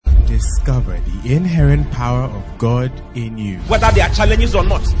Discover the inherent power of God in you. Whether there are challenges or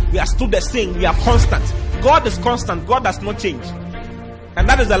not, we are still the same. We are constant. God is constant. God does not change. And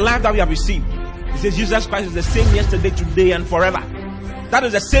that is the life that we have received. It says Jesus Christ is the same yesterday, today, and forever. That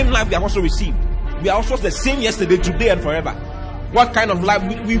is the same life we have also received. We are also the same yesterday, today, and forever. What kind of life?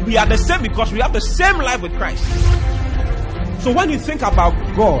 We are the same because we have the same life with Christ. So when you think about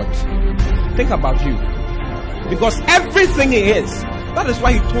God, think about you. Because everything He is, that is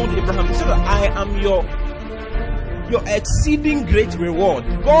why He told Abraham, He said, I am your exceeding great reward.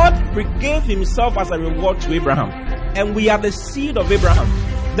 God gave Himself as a reward to Abraham. And we are the seed of Abraham.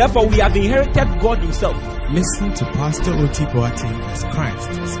 Therefore, we have inherited God Himself. Listen to Pastor O.T. Boateng as Christ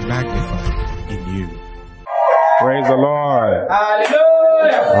is magnified in you. Praise the Lord.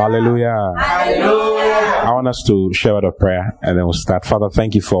 Hallelujah. Hallelujah. Hallelujah. I want us to share a prayer and then we'll start. Father,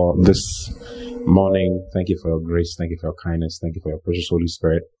 thank you for this morning. Thank you for your grace. Thank you for your kindness. Thank you for your precious Holy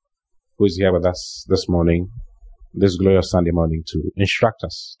Spirit who is here with us this morning, this glorious Sunday morning, to instruct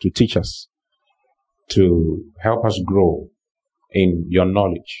us, to teach us, to help us grow in your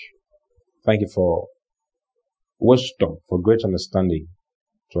knowledge. Thank you for wisdom, for great understanding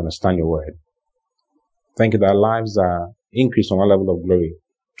to understand your word. Thank you that our lives are increased from one level of glory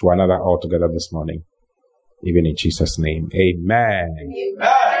to another altogether this morning. Even in Jesus' name. Amen. Amen.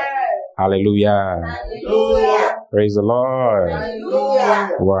 Hallelujah. Hallelujah. Praise the Lord.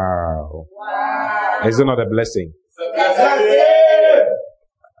 Hallelujah. Wow. Wow. Is it not a blessing?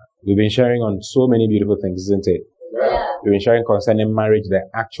 We've been sharing on so many beautiful things, isn't it? Yeah. We've been sharing concerning marriage, the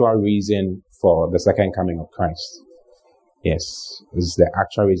actual reason for the second coming of Christ. Yes, this is the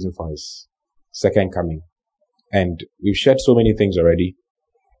actual reason for His second coming. And we've shared so many things already.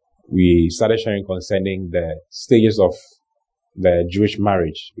 We started sharing concerning the stages of the Jewish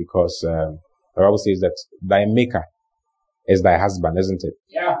marriage because the Bible says that thy maker is thy husband, isn't it?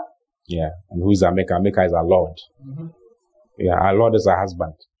 Yeah. Yeah. And who is our maker? Our maker is our Lord. Mm-hmm. Yeah, our Lord is our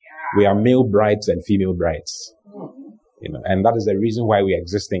husband. Yeah. We are male brides and female brides. Mm-hmm. You know, and that is the reason why we are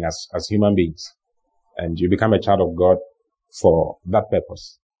existing as human beings. And you become a child of God for that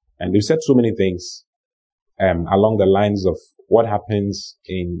purpose. And we've said so many things along the lines of what happens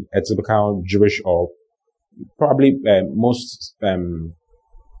in a typical Jewish or probably most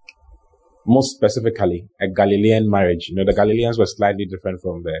specifically a Galilean marriage. You know, the Galileans were slightly different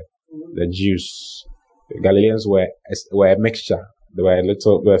from the Jews. The Galileans were a mixture. There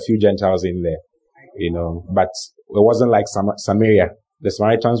were a few Gentiles in there, you know, but it wasn't like Samaria. The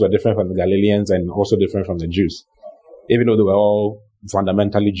Samaritans were different from the Galileans and also different from the Jews, even though they were all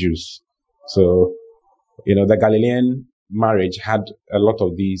fundamentally Jews. So, you know, the Galilean marriage had a lot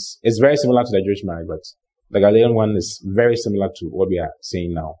of these. It's very similar to the Jewish marriage, but the Galilean one is very similar to what we are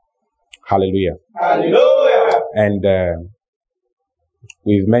seeing now. Hallelujah. Hallelujah. And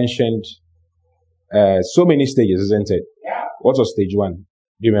we've mentioned so many stages, isn't it? Yeah. What was stage one? Do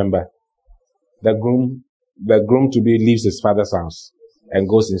you remember? The groom to be leaves his father's house and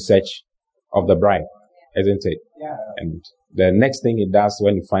goes in search of the bride, isn't it? Yeah. And the next thing he does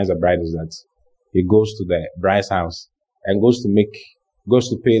when he finds a bride is that he goes to the bride's house and goes to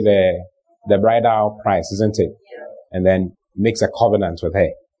pay the bridal price, isn't it? Yeah. And then makes a covenant with her.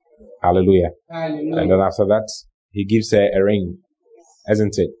 Hallelujah. Hallelujah. And then after that, he gives her a ring,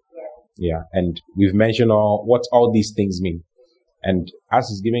 isn't it? Yeah. And we've mentioned what all these things mean. And as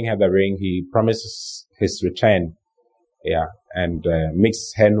he's giving her the ring, he promises his return. Yeah. And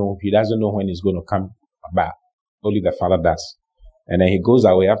makes her know he doesn't know when he's going to come back. Only the Father does. And then he goes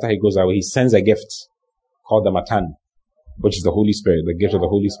away. After he goes away, he sends a gift called the Matan, which is the Holy Spirit, the gift of the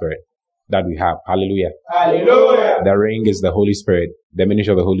Holy Spirit that we have. Hallelujah. Hallelujah. The ring is the Holy Spirit, the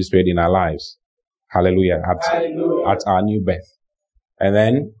ministry of the Holy Spirit in our lives. Hallelujah. At our new birth. And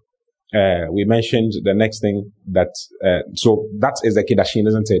then we mentioned the next thing so that is the Kiddushin,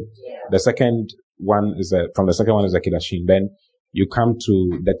 isn't it? Yeah. The second one is from the second one is the Kiddushin. Then you come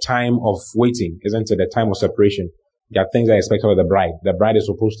to the time of waiting, isn't it? The time of separation. There are things that are expected of the bride. The bride is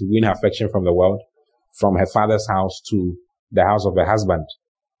supposed to win her affection from the world, from her father's house to the house of her husband.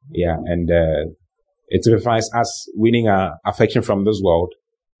 Yeah. And it typifies us winning our affection from this world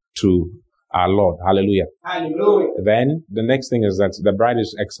to our Lord. Hallelujah. Hallelujah. Then the next thing is that the bride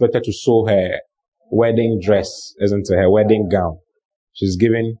is expected to sew her wedding dress, isn't it? Her wedding gown. She's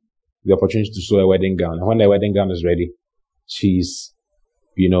given the opportunity to sew a wedding gown. And when the wedding gown is ready, she's,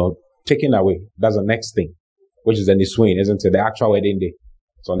 taken away. That's the next thing, which is the Niswain, isn't it? The actual wedding day.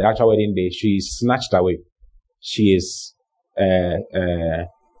 So on the actual wedding day, she's snatched away. She is,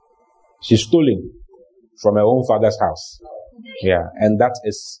 she's stolen from her own father's house. Yeah. And that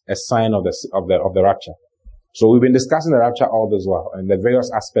is a sign of the rapture. So we've been discussing the rapture all this while and the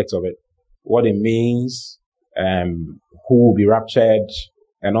various aspects of it, what it means, who will be raptured,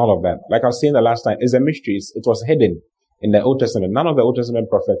 and all of that. Like I was saying the last time, it's a mystery. It was hidden in the Old Testament. None of the Old Testament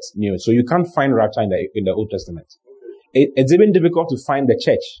prophets knew it. So you can't find rapture in the Old Testament. It's even difficult to find the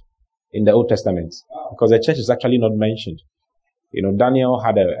church in the Old Testament because the church is actually not mentioned. You know, Daniel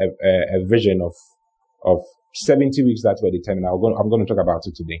had a vision of 70 weeks that were determined. I'm going to talk about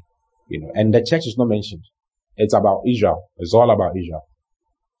it today. You know, and the church is not mentioned. It's about Israel. It's all about Israel.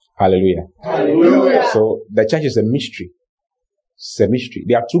 Hallelujah. Hallelujah. So the church is a mystery. It's a mystery.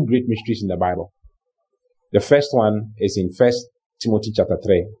 There are two great mysteries in the Bible. The first one is in 1 Timothy chapter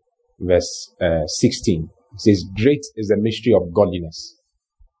 3, verse 16. It says, great is the mystery of godliness.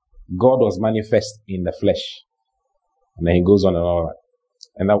 God was manifest in the flesh. And then he goes on and all that.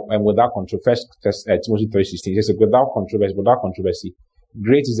 And without controversy, 1 Timothy 3:16, he says, without controversy,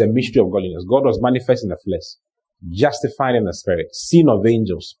 great is the mystery of godliness. God was manifest in the flesh, justified in the spirit, seen of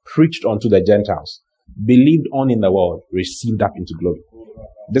angels, preached unto the Gentiles, believed on in the world, received up into glory.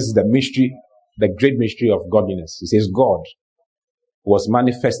 This is the mystery, the great mystery of godliness. He says God was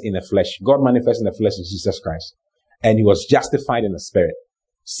manifest in the flesh. God manifest in the flesh in Jesus Christ. And he was justified in the spirit,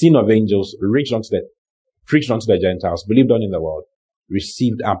 seen of angels, preached unto the Gentiles, believed on in the world,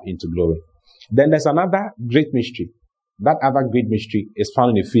 received up into glory. Then there's another great mystery. That other great mystery is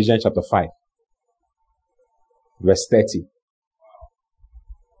found in Ephesians chapter 5, verse 30.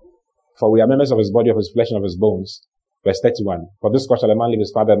 For we are members of his body, of his flesh, and of his bones. Verse 31. For this cause shall a man leave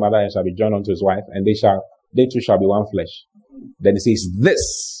his father and mother, and shall be joined unto his wife, and they two shall be one flesh. Then it says,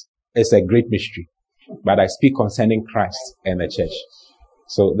 this is a great mystery, but I speak concerning Christ and the church.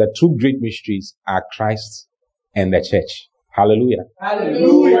 So the two great mysteries are Christ and the church. Hallelujah.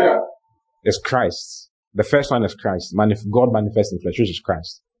 Hallelujah. It's Christ. The first one is Christ. God manifests in flesh, which is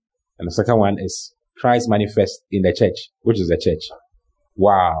Christ. And the second one is Christ manifests in the church, which is the church.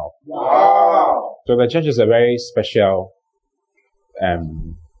 Wow. Wow. So the church is a very special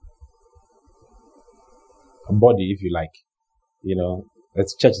body, if you like. You know, the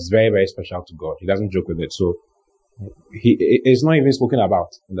church is very, very special to God. He doesn't joke with it. So it's not even spoken about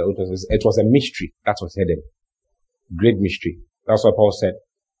in the Old Testament. It was a mystery that was hidden. Great mystery. That's what Paul said.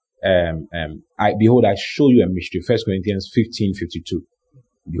 Behold, I show you a mystery. 1 Corinthians 15:52.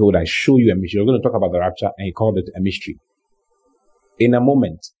 Behold, I show you a mystery. We're going to talk about the rapture, and he called it a mystery. In a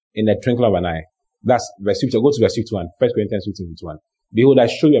moment, in the twinkle of an eye. That's verse 50. Go to verse 51. 1 Corinthians 15:51. Behold, I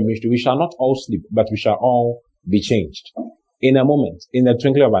show you a mystery. We shall not all sleep, but we shall all be changed. In a moment, in the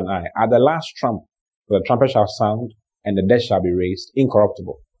twinkle of an eye, at the last trump, the trumpet shall sound, and the dead shall be raised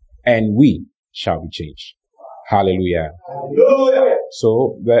incorruptible, and we shall be changed. Hallelujah. Hallelujah.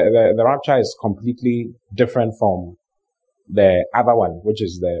 So the rapture is completely different from the other one, which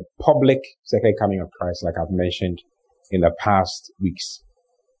is the public second coming of Christ, like I've mentioned in the past weeks.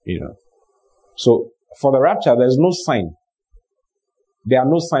 You know. So for the rapture, there's no sign. There are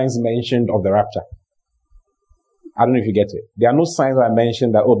no signs mentioned of the rapture. I don't know if you get it. There are no signs that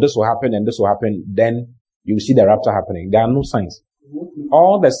mention that, oh, this will happen and this will happen. Then you will see the rapture happening. There are no signs.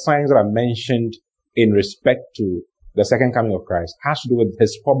 All the signs that are mentioned in respect to the second coming of Christ has to do with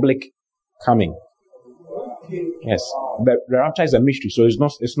his public coming. Yes. The rapture is a mystery. So it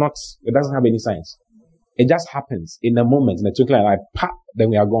doesn't have any signs. It just happens in a moment, in a twinkling of an eye, pop, then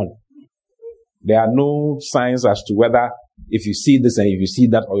we are gone. There are no signs as to whether if you see this and if you see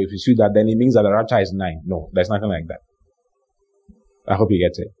that or if you see that, then it means that the rapture is 9. No, there's nothing like that. I hope you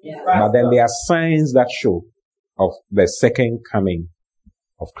get it. Yeah. But then there are signs that show of the second coming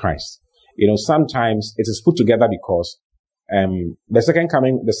of Christ. You know, sometimes it is put together because the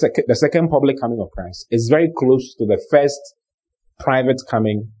second public coming of Christ is very close to the first private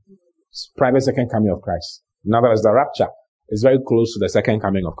second coming of Christ. In other words, the rapture is very close to the second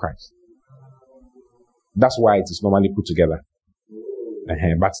coming of Christ. That's why it is normally put together.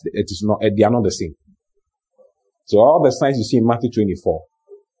 But it is not, they are not the same. So all the signs you see in Matthew 24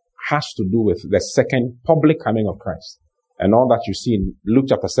 has to do with the second public coming of Christ. And all that you see in Luke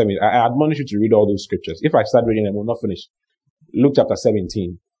chapter 7, I admonish you to read all those scriptures. If I start reading them, we'll not finish. Luke chapter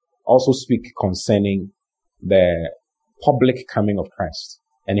 17 also speak concerning the public coming of Christ.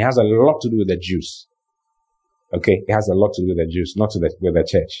 And it has a lot to do with the Jews. Okay? It has a lot to do with the Jews, not with the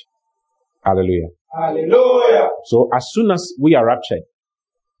church. Hallelujah. Hallelujah. So as soon as we are raptured,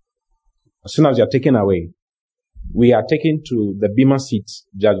 as soon as you are taken away, we are taken to the Bema seat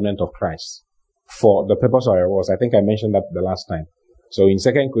judgment of Christ for the purpose of our rewards. I think I mentioned that the last time. So in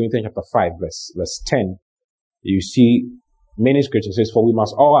 2 Corinthians chapter 5, verse 10, you see many scriptures says, for we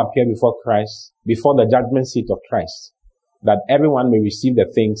must all appear before Christ, before the judgment seat of Christ, that everyone may receive the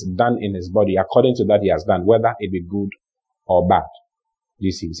things done in his body according to that he has done, whether it be good or bad.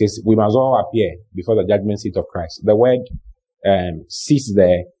 You see, it says we must all appear before the judgment seat of Christ. The word seats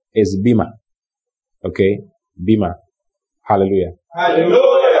there is bima. Okay? Bima. Hallelujah.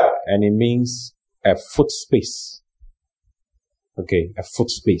 Hallelujah. And it means a foot space. Okay, a foot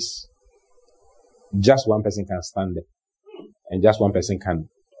space. Just one person can stand there. And just one person can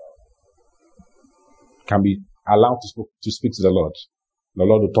be allowed to speak to the Lord. The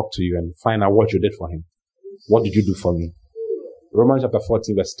Lord will talk to you and find out what you did for him. What did you do for me? Romans chapter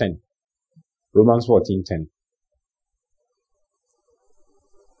 14 verse 10. Romans 14:10.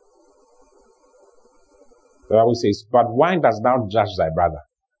 The Bible says, but why dost thou judge thy brother?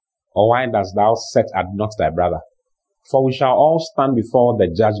 Or why dost thou set at naught thy brother? For we shall all stand before the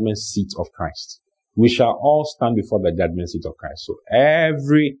judgment seat of Christ. We shall all stand before the judgment seat of Christ. So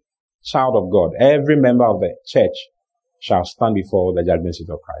every child of God, every member of the church shall stand before the judgment seat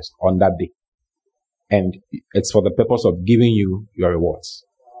of Christ on that day. And it's for the purpose of giving you your rewards.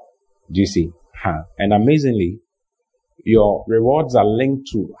 Do you see? And amazingly, your rewards are linked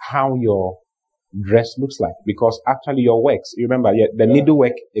to how your dress looks like. Because actually your works, you remember, the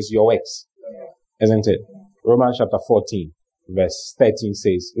needlework is your works. Isn't it? Romans chapter 14, verse 13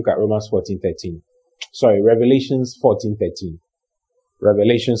 says, look at Romans 14:13. Sorry, Revelations 14:13.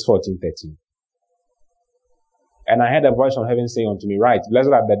 Revelations 14:13. And I heard a voice from heaven saying unto me, write, blessed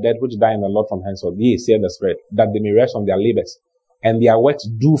are the dead which die in the Lord from henceforth. Yea, saith the Spirit, that they may rest from their labors, and their works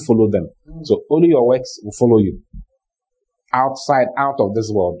do follow them. So only your works will follow you. Out of this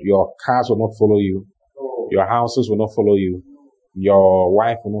world, your cars will not follow you. Your houses will not follow you. Your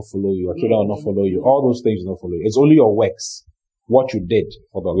wife will not follow you. Your children will not follow you. All those things will not follow you. It's only your works, what you did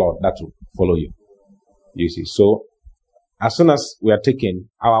for the Lord, that will follow you. You see, so as soon as we are taken,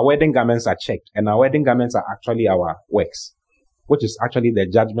 our wedding garments are checked, and our wedding garments are actually our works, which is actually the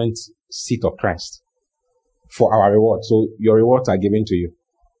judgment seat of Christ for our reward. So your rewards are given to you.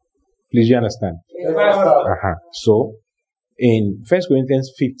 Please, you understand? Yes, sir. So in 1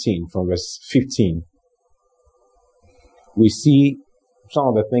 Corinthians 15, from verse 15, we see some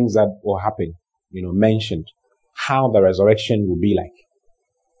of the things that will happen, mentioned, how the resurrection will be like.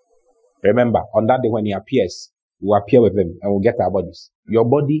 Remember, on that day when he appears, we'll appear with him and we'll get our bodies. Your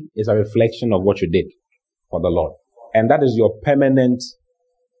body is a reflection of what you did for the Lord. And that is your permanent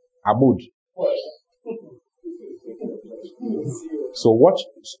abode.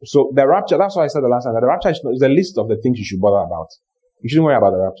 So the rapture, that's why I said the last time, that the rapture is the list of the things you should bother about. You shouldn't worry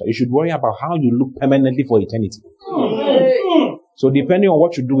about the rapture. You should worry about how you look permanently for eternity. So depending on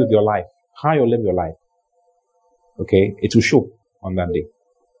what you do with your life, how you live your life, okay, it will show on that day.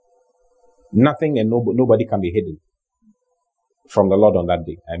 Nothing and nobody can be hidden from the Lord on that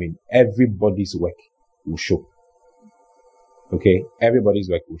day. I mean, everybody's work will show. Okay? Everybody's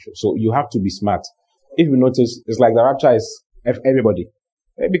work will show. So you have to be smart. If you notice, it's like the rapture is everybody.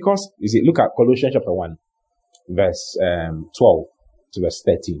 Because, you see, look at Colossians chapter 1, verse 12 to verse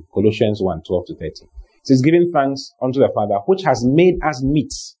 13. Colossians 1, 12 to 13. It says, giving thanks unto the Father, which has made us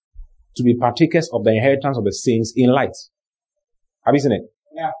meet to be partakers of the inheritance of the saints in light. Have you seen it?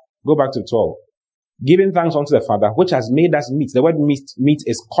 Yeah. Go back to 12. Giving thanks unto the Father, which has made us meet. The word meet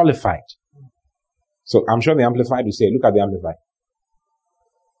is qualified. So I'm sure the Amplified will say, look at the Amplified.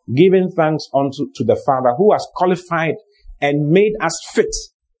 Giving thanks unto the Father, who has qualified and made us fit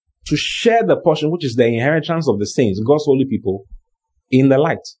to share the portion, which is the inheritance of the saints, God's holy people, in the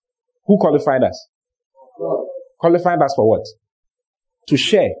light. Who qualified us? God. Qualified us for what? To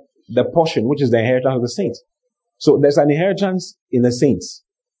share the portion, which is the inheritance of the saints. So there's an inheritance in the saints.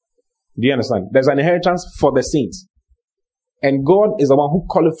 Do you understand? There's an inheritance for the saints. And God is the one who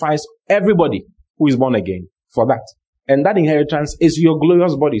qualifies everybody who is born again for that. And that inheritance is your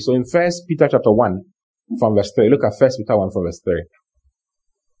glorious body. So in 1 Peter chapter 1 from verse 3, look at 1 Peter 1 from verse 3.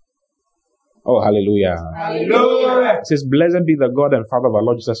 Oh, hallelujah. Hallelujah. It says, blessed be the God and Father of our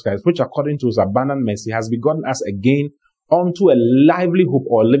Lord Jesus Christ, which according to his abundant mercy has begotten us again unto a lively hope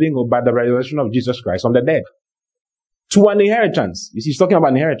or living hope by the resurrection of Jesus Christ from the dead. To an inheritance. You see, he's talking about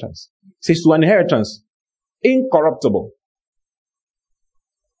inheritance. It says to an inheritance. Incorruptible.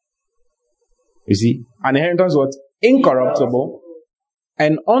 You see, an inheritance what? Incorruptible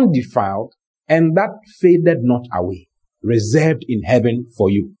and undefiled, and that faded not away. Reserved in heaven for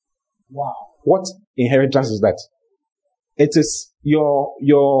you. Wow. What inheritance is that? It is your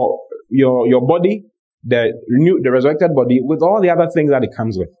body, the resurrected body, with all the other things that it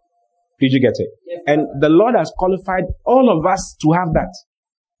comes with. Did you get it? Yes, and the Lord has qualified all of us to have that.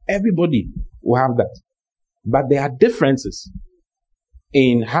 Everybody will have that. But there are differences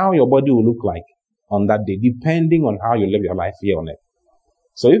in how your body will look like on that day, depending on how you live your life here on earth.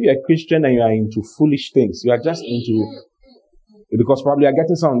 So if you're a Christian and you are into foolish things, you are just into, because probably you're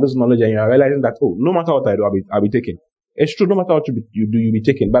getting some of this knowledge and you are realizing that, oh, no matter what I do, I'll be taken. It's true, no matter what you do, you'll be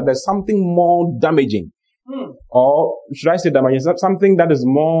taken. But there's something more damaging. Or should I say damaging? Something that is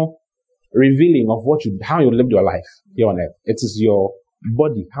more revealing of how you lived your life here on earth. It is your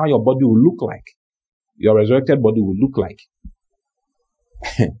body, how your body will look like. Your resurrected body will look like.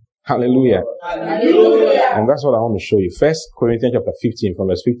 Hallelujah. Hallelujah. And that's what I want to show you. 1 Corinthians chapter 15 from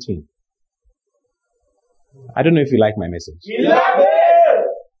verse 15. I don't know if you like my message. We love it.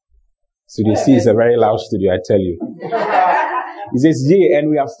 So you see, it's a very loud studio, I tell you. He says, yea, and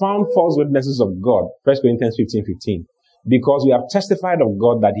we have found false witnesses of God. 1 Corinthians 15:15. Because we have testified of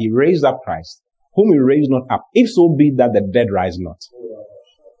God that he raised up Christ, whom he raised not up, if so be that the dead rise not.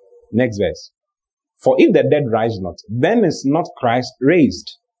 Next verse. For if the dead rise not, then is not Christ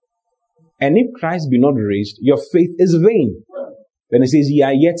raised. And if Christ be not raised, your faith is vain. Then it says, ye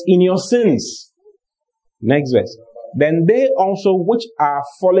are yet in your sins. Next verse. Then they also which are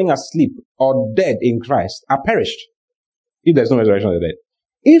falling asleep or dead in Christ are perished, if there is no resurrection of the dead.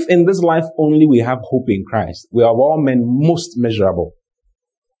 If in this life only we have hope in Christ, we are of all men most miserable.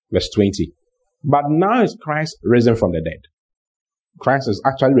 Verse 20. But now is Christ risen from the dead. Christ is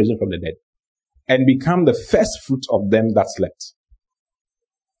actually risen from the dead and become the first fruit of them that slept.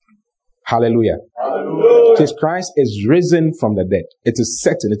 Hallelujah. Hallelujah. It says Christ is risen from the dead. It is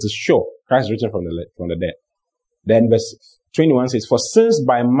certain, it is sure. Christ is risen from the dead. Then verse 21 says, for since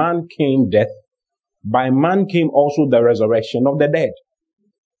by man came death, by man came also the resurrection of the dead.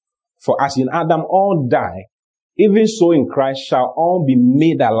 For as in Adam all die, even so in Christ shall all be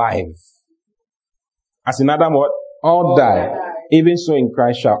made alive. As in Adam what? All die. Even so in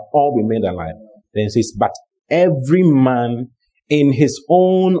Christ shall all be made alive. Then it says, but every man in his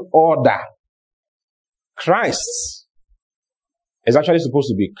own order. Christ is actually supposed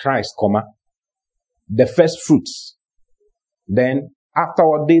to be Christ, the first fruits. Then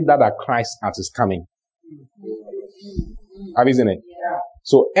afterward, they that are Christ at his coming. Have you seen it? Yeah.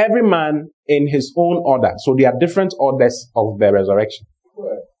 So every man in his own order. So there are different orders of the resurrection.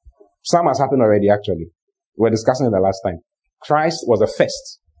 Some has happened already, actually. We were discussing it the last time. Christ was the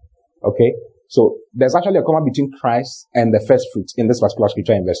first. Okay? So there's actually a comma between Christ and the first fruits in this particular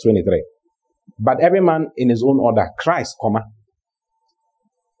scripture in verse 23. But every man in his own order, Christ,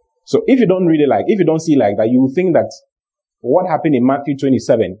 So if you don't read it if you don't see like that, you will think that what happened in Matthew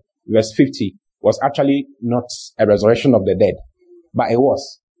 27, verse 50, was actually not a resurrection of the dead, but it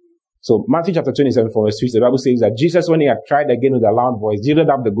was. So Matthew chapter 27, verse 50, the Bible says that Jesus, when he had cried again with a loud voice, yielded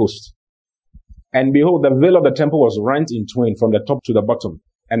up the ghost. And behold, the veil of the temple was rent in twain from the top to the bottom,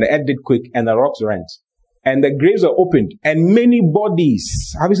 and the earth did quake, and the rocks rent. And the graves were opened, and many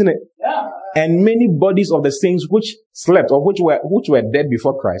bodies, have you seen it? Yeah. And many bodies of the saints which slept, or which were dead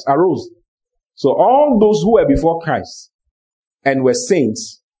before Christ, arose. So all those who were before Christ and were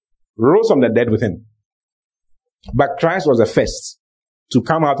saints rose from the dead with him. But Christ was the first to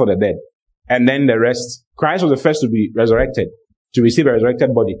come out of the dead. And then the rest, Christ was the first to be resurrected, to receive a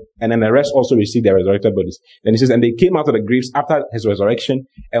resurrected body. And then the rest also received their resurrected bodies. Then he says, and they came out of the graves after his resurrection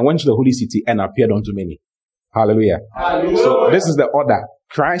and went to the holy city and appeared unto many. Hallelujah. Hallelujah. So this is the order.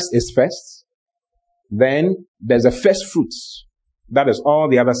 Christ is first. Then there's the first fruits. That is all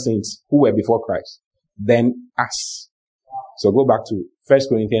the other saints who were before Christ. Then us. So go back to 1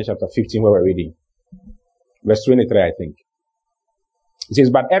 Corinthians chapter 15 where we're reading. Verse 23, I think. It says,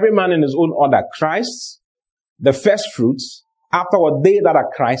 but every man in his own order, Christ, the first fruits, afterward they that are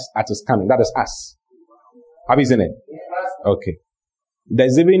Christ at his coming. That is us. Have you seen it? Okay.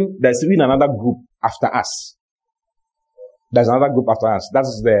 There's even another group after us. There's another group after us.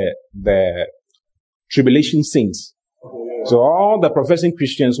 That's the tribulation saints. So all the professing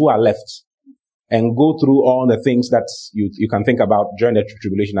Christians who are left and go through all the things that you can think about during the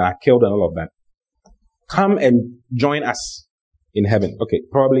tribulation and are killed and all of that, come and join us in heaven. Okay,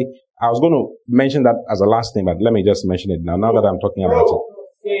 probably I was going to mention that as a last thing, but let me just mention it now that I'm talking about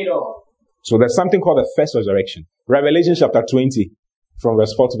it. So there's something called the first resurrection. Revelation chapter 20 from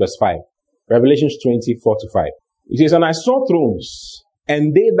verse 4 to verse 5. Revelation 20, 4 to 5. It says, and I saw thrones,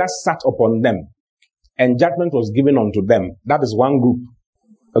 and they that sat upon them, and judgment was given unto them. That is one group.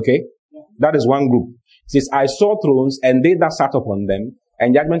 Okay? That is one group. It says, I saw thrones, and they that sat upon them,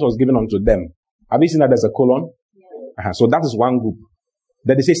 and judgment was given unto them. Have you seen that there's a colon? So that is one group.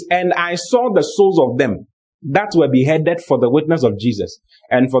 Then it says, and I saw the souls of them that were beheaded for the witness of Jesus,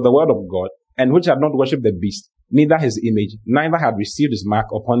 and for the word of God, and which had not worshipped the beast, neither his image, neither had received his mark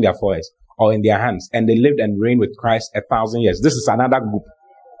upon their foreheads, or in their hands, and they lived and reigned with Christ 1,000 years. This is another group.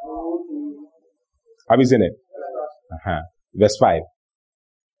 Have you seen it? Verse 5.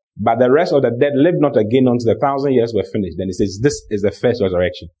 But the rest of the dead lived not again until the 1,000 years were finished. Then it says, this is the first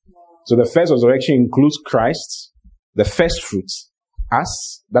resurrection. So the first resurrection includes Christ, the first fruits,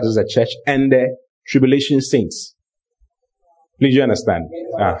 us, that is the church, and the tribulation saints. Please, you understand?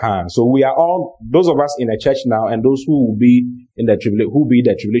 So we are all, those of us in the church now, and those who will be in the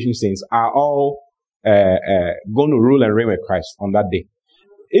tribulation saints, are all going to rule and reign with Christ on that day.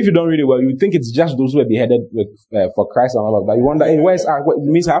 If you don't read it well, you think it's just those who are beheaded for Christ and all of that. You wonder, hey, what it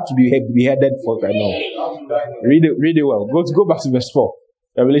means I have to be beheaded for Christ? No. Read it well. Go back to verse 4.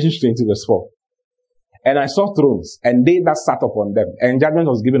 Revelation 20 verse 4. And I saw thrones, and they that sat upon them, and judgment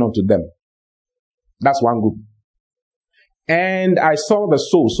was given unto them. That's one group. And I saw the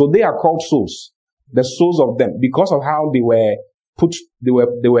souls. So they are called souls. The souls of them, because of how they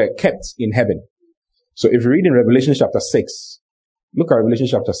were kept in heaven. So if you read in Revelation chapter 6, look at Revelation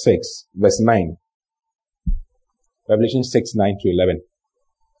chapter 6, verse 9. Revelation 6, 9 to 11.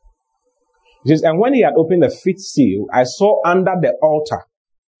 It says, and when he had opened the fifth seal, I saw under the altar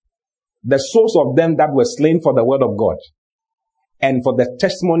the souls of them that were slain for the word of God and for the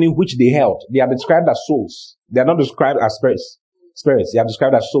testimony which they held. They are described as souls. They are not described as spirits. They are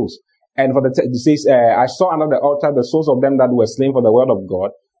described as souls. And for it says, I saw under the altar the souls of them that were slain for the word of God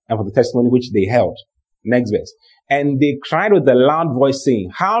and for the testimony which they held. Next verse. And they cried with a loud voice,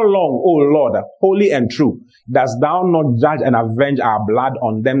 saying, how long, O Lord, holy and true, dost thou not judge and avenge our blood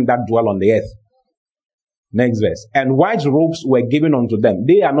on them that dwell on the earth? Next verse. And white robes were given unto them.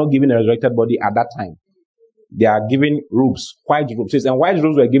 They are not given a resurrected body at that time. They are given robes, white robes. And white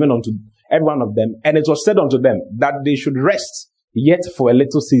robes were given unto every one of them. And it was said unto them that they should rest yet for a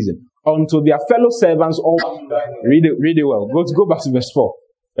little season unto their fellow servants. All read it well. Go back to verse 4.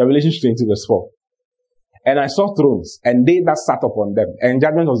 Revelation 20 verse 4. And I saw thrones, and they that sat upon them, and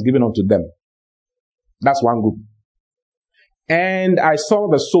judgment was given unto them. That's one group. And I saw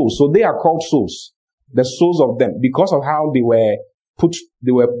the souls. So they are called souls. The souls of them, because of how they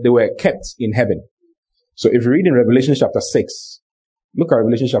were kept in heaven. So if you read in Revelation chapter 6, look at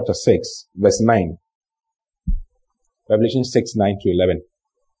Revelation chapter 6, verse 9. Revelation 6, 9 to 11.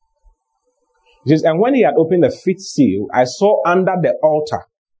 It says, and when he had opened the fifth seal, I saw under the altar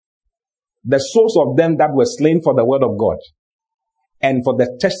the souls of them that were slain for the word of God and for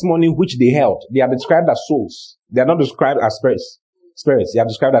the testimony which they held. They are described as souls. They are not described as spirits. They are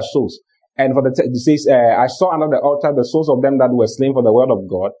described as souls. And for it says, I saw under the altar the souls of them that were slain for the word of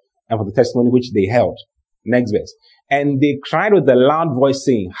God and for the testimony which they held. Next verse. And they cried with a loud voice,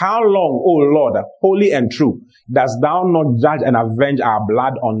 saying, how long, O Lord, holy and true, dost thou not judge and avenge our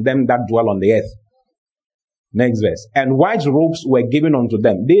blood on them that dwell on the earth? Next verse. And white robes were given unto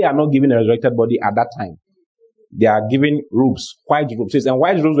them. They are not given a resurrected body at that time. They are given robes, white robes. And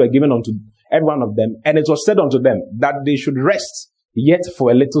white robes were given unto every one of them. And it was said unto them that they should rest yet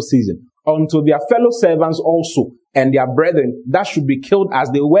for a little season unto their fellow servants also and their brethren that should be killed as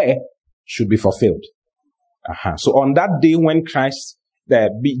they were should be fulfilled. So on that day when Christ,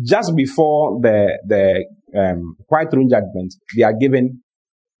 just before the white throne judgment, they are given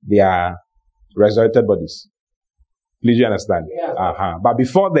their resurrected bodies. Please you understand? Yeah. But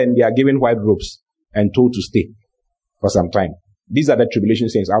before then, they are given white robes and told to stay for some time. These are the tribulation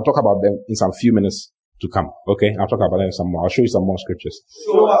saints. I'll talk about them in some few minutes to come. Okay? I'll talk about them some more. I'll show you some more scriptures.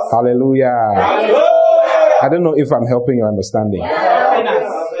 Hallelujah. Hallelujah. I don't know if I'm helping your understanding.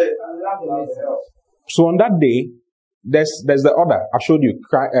 So on that day, there's the order. I showed you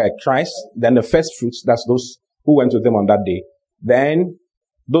Christ, then the first fruits, that's those who went with him on that day. Then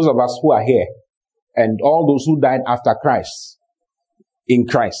those of us who are here, and all those who died after Christ, in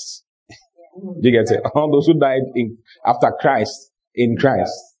Christ. Do you get it? All those who died after Christ, in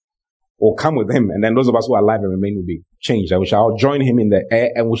Christ, will come with him. And then those of us who are alive and remain will be changed. And we shall join him in the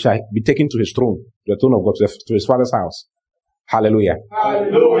air, and we shall be taken to his throne, to the throne of God, to his Father's house. Hallelujah.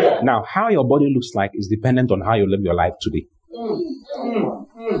 Hallelujah. Now, how your body looks like is dependent on how you live your life today.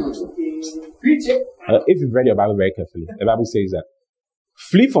 If you've read your Bible very carefully, the Bible says that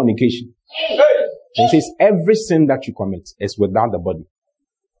flee fornication. It says every sin that you commit is without the body.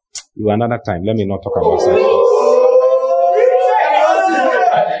 You another time. Let me not talk about sex.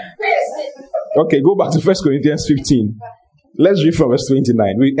 Okay, go back to 1 Corinthians 15. Let's read from verse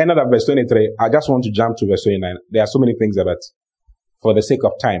 29. We ended at verse 23. I just want to jump to verse 29. There are so many things about for the sake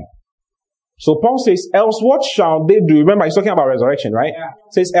of time. So Paul says, else what shall they do? Remember, he's talking about resurrection, right? Yeah.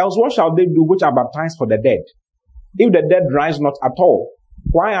 Says, else what shall they do which are baptized for the dead? If the dead rise not at all,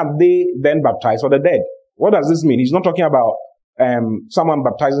 why are they then baptized for the dead? What does this mean? He's not talking about someone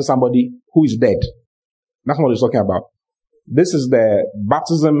baptizing somebody who is dead. That's not what he's talking about. This is the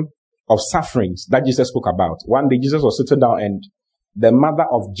baptism of sufferings that Jesus spoke about. One day Jesus was sitting down and the mother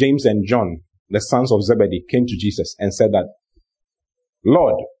of James and John, the sons of Zebedee, came to Jesus and said that,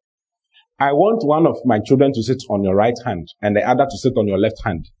 Lord, I want one of my children to sit on your right hand and the other to sit on your left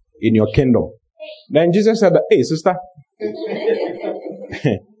hand in your kingdom. Then Jesus said, hey, sister,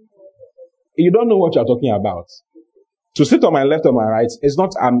 you don't know what you're talking about. To sit on my left or my right is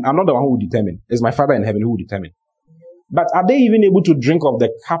not, I'm not the one who will determine. It's my Father in heaven who will determine. But are they even able to drink of the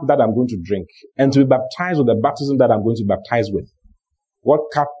cup that I'm going to drink and to be baptized with the baptism that I'm going to baptize with? What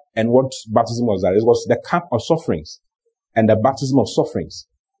cup and what baptism was that? It was the cup of sufferings and the baptism of sufferings.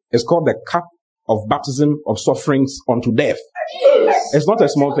 It's called the cup of baptism of sufferings unto death. It's not a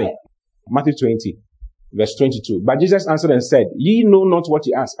small thing. Matthew 20, verse 22. But Jesus answered and said, ye know not what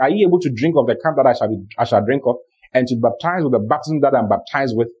ye ask. Are ye able to drink of the cup that I shall drink of and to baptize with the baptism that I'm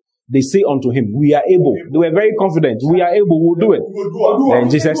baptized with? They say unto him, we are able. They were very confident. We are able. We'll do it.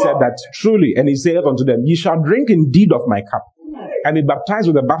 And Jesus said that truly, and he said unto them, ye shall drink indeed of my cup and be baptized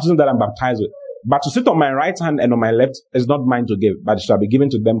with the baptism that I'm baptized with. But to sit on my right hand and on my left is not mine to give, but it shall be given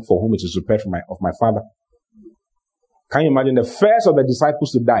to them for whom it is prepared of my Father. Can you imagine? The first of the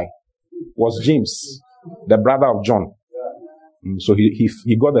disciples to die was James, the brother of John. So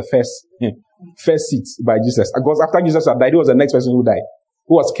he got the first seat by Jesus. Because after Jesus had died, he was the next person who died,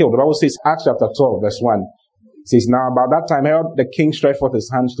 who was killed. The Bible says, Acts chapter 12, verse 1, says, now about that time, Herod the king stretched forth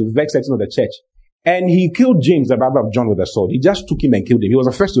his hands to vex certain of the church. And he killed James, the brother of John, with a sword. He just took him and killed him. He was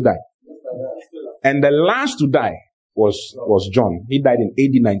the first to die. And the last to die was John. He died in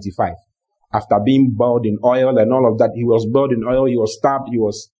AD 95. After being boiled in oil and all of that, he was boiled in oil, he was stabbed, he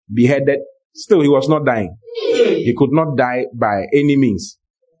was beheaded. Still, he was not dying. He could not die by any means.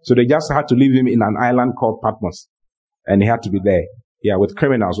 So they just had to leave him in an island called Patmos. And he had to be there. Yeah, with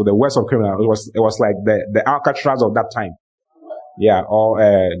criminals, with the worst of criminals. It was like the Alcatraz of that time. Yeah, or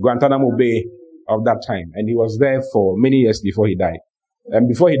Guantanamo Bay of that time. And he was there for many years before he died. And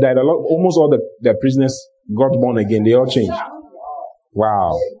before he died, almost all the prisoners got born again. They all changed.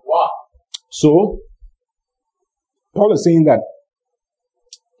 Wow. So, Paul is saying that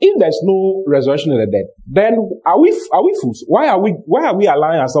if there's no resurrection of the dead, then are we fools? Why are we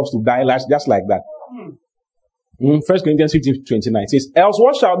allowing ourselves to die just like that? 1 Corinthians 15:29 says, else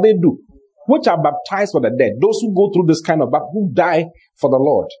what shall they do? Which are baptized for the dead? Those who go through this kind of baptism, who die for the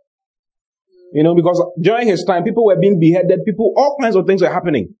Lord. You know, because during his time, people were being beheaded, all kinds of things were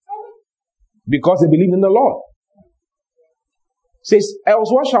happening. Because they believed in the Lord. It says,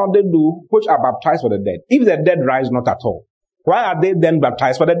 else what shall they do which are baptized for the dead? If the dead rise not at all, why are they then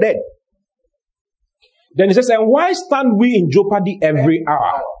baptized for the dead? Then he says, and why stand we in jeopardy every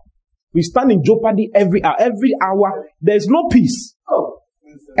hour? We stand in jeopardy every hour. Every hour, there's no peace.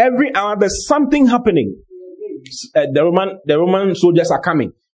 Every hour, there's something happening. The Roman soldiers are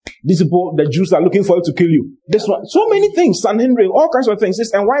coming. These people, the Jews are looking for you to kill you. This one, so many things, Sanhedrin, all kinds of things. He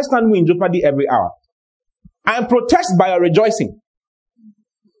says, and why stand we in jeopardy every hour? I protest by a rejoicing,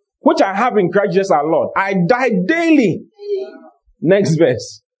 which I have in Christ Jesus our Lord. I die daily. Next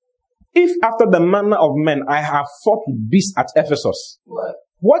verse. If after the manner of men I have fought with beasts at Ephesus,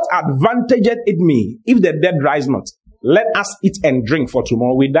 what advantageth it me if the dead rise not? Let us eat and drink, for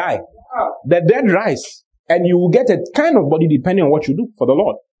tomorrow we die. The dead rise, and you will get a kind of body depending on what you do for the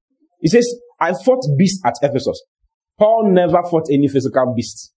Lord. He says, I fought beasts at Ephesus. Paul never fought any physical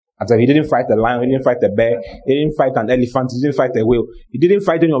beasts. He didn't fight a lion, he didn't fight a bear, he didn't fight an elephant, he didn't fight a whale. He didn't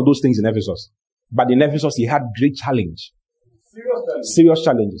fight any of those things in Ephesus. But in Ephesus, he had great challenge. Serious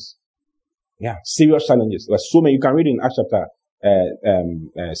challenges. Yeah, serious challenges. There's so many. You can read in Acts chapter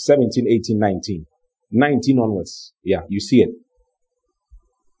 17, 18, 19. 19 onwards. Yeah, you see it.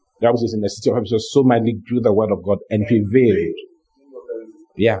 The Bible says in the city of Ephesus, so mightily grew the word of God and prevailed.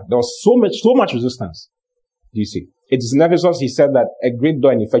 Yeah, there was so much resistance. Do you see? It is in Ephesus, he said that a great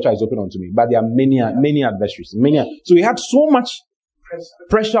door and effectual is open unto me, but there are many adversaries. So he had so much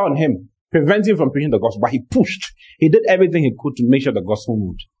pressure on him, preventing him from preaching the gospel, but he pushed. He did everything he could to make sure the gospel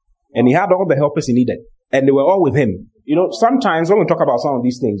moved. And he had all the helpers he needed. And they were all with him. You know, sometimes when we talk about some of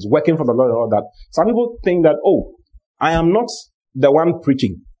these things, working for the Lord and all that, some people think that, oh, I am not the one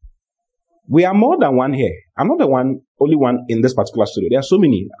preaching. We are more than one here. I'm not the only one in this particular studio. There are so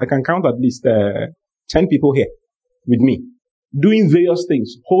many. I can count at least 10 people here with me, doing various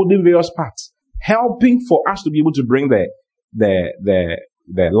things, holding various parts, helping for us to be able to bring the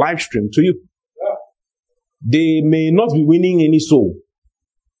live stream to you. They may not be winning any soul,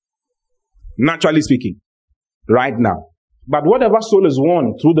 naturally speaking, right now. But whatever soul is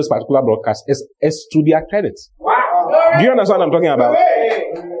won through this particular broadcast is to their credit. Wow. Do you understand what I'm talking about?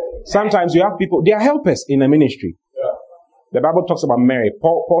 Sometimes you have people, they are helpers in a ministry. The Bible talks about Mary.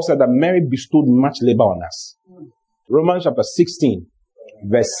 Paul said that Mary bestowed much labor on us. Romans chapter 16,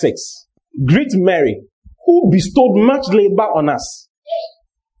 verse 6. Greet Mary, who bestowed much labor on us.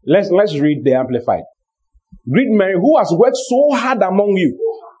 Let's read the Amplified. Greet Mary, who has worked so hard among you.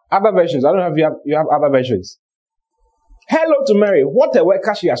 Other versions. I don't know if you have other versions. Hello to Mary. What a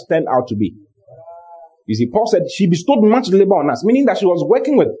worker she has turned out to be. You see, Paul said she bestowed much labor on us, meaning that she was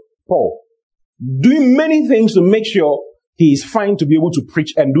working with Paul, doing many things to make sure he is fine to be able to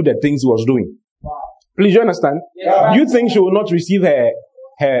preach and do the things he was doing. Please, you understand? Do you think she will not receive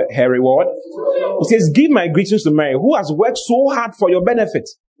her reward? He says, give my greetings to Mary, who has worked so hard for your benefit.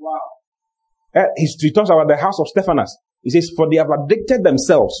 He talks about the house of Stephanas. He says, for they have addicted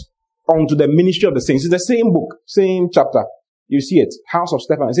themselves unto the ministry of the saints. It's the same book, same chapter. You see it. House of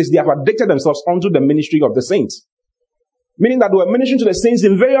Stephanas. It says, they have addicted themselves unto the ministry of the saints. Meaning that they were ministering to the saints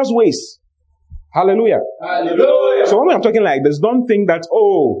in various ways. Hallelujah. Hallelujah. So when I'm talking like this, don't think that,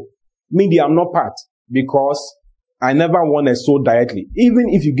 maybe I'm not part because I never won a soul directly. Even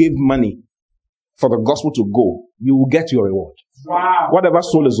if you gave money for the gospel to go, you will get your reward. Wow. Whatever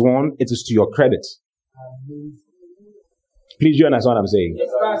soul is won, it is to your credit. Please, you understand what I'm saying?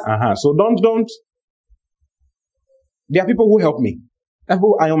 Yes, So don't. There are people who help me.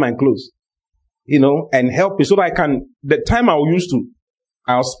 People iron my clothes, and help me so that the time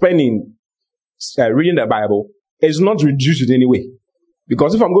I'll spend in reading the Bible is not reduced in any way.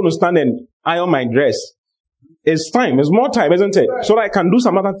 Because if I'm going to stand and iron my dress, it's more time, isn't it? So that I can do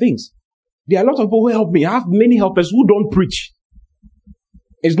some other things. There are a lot of people who help me. I have many helpers who don't preach.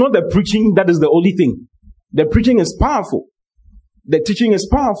 It's not the preaching that is the only thing. The preaching is powerful. The teaching is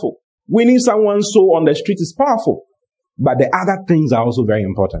powerful. Winning someone's soul on the street is powerful. But the other things are also very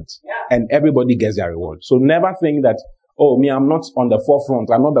important. And everybody gets their reward. So never think that, I'm not on the forefront.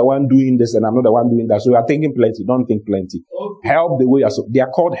 I'm not the one doing this and I'm not the one doing that. So you are thinking plenty. Don't think plenty. Help the way they are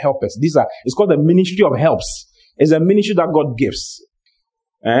called helpers. It's called the ministry of helps. It's a ministry that God gives.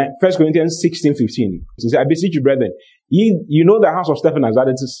 1 Corinthians 16:15. It says, I beseech you, brethren, you know the house of Stephanas, that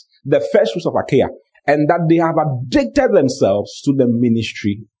it is the first fruits of Achaia, and that they have addicted themselves to the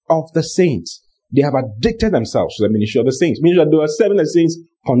ministry of the saints. They have addicted themselves to the ministry of the saints. Meaning that they are serving the saints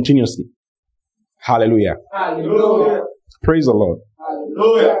continuously. Hallelujah. Hallelujah. Praise the Lord.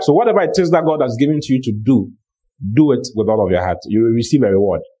 Hallelujah. So whatever it is that God has given to you to do it with all of your heart. You will receive a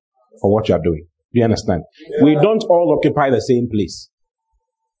reward for what you are doing. Do you understand? Yeah. We don't all occupy the same place.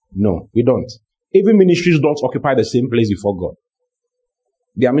 No, we don't. Even ministries don't occupy the same place before God.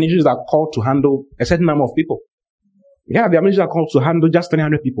 There are ministries that are called to handle a certain number of people. Yeah, there are ministries that are called to handle just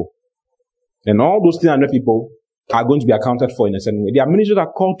 300 people. And all those 300 people are going to be accounted for in a certain way. There are ministries that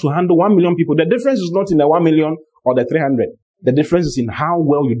are called to handle 1 million people. The difference is not in the 1 million or the 300. The difference is in how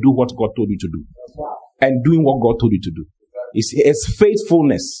well you do what God told you to do. And doing what God told you to do. It's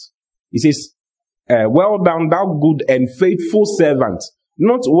faithfulness. He says, well done, thou good and faithful servant.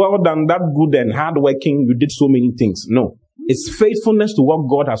 Not well done, that good and hardworking, you did so many things. No. It's faithfulness to what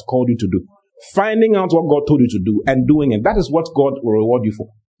God has called you to do. Finding out what God told you to do and doing it. That is what God will reward you for.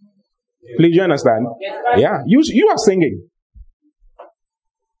 Please, you understand? Yeah. You are singing.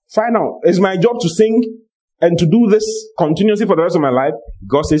 Find out. Is my job to sing and to do this continuously for the rest of my life?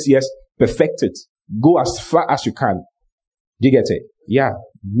 God says yes. Perfect it. Go as far as you can. Do you get it? Yeah.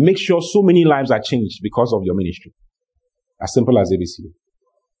 Make sure so many lives are changed because of your ministry. As simple as ABC.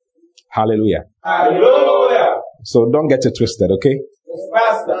 Hallelujah. Hallelujah. So don't get it twisted, okay?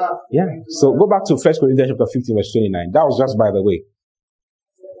 Pastor. Yeah. So go back to 1 Corinthians chapter 15 verse 29. That was just by the way.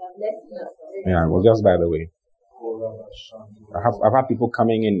 Yeah, well, just by the way. I've had people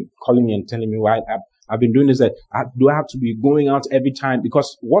coming in, calling me and telling me why I've been doing this. Do I have to be going out every time?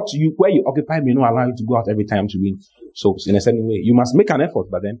 Because where you occupy may not allow you to go out every time to win souls in a certain way. You must make an effort,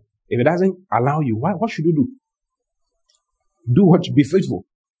 but then if it doesn't allow you, what should you do? Be faithful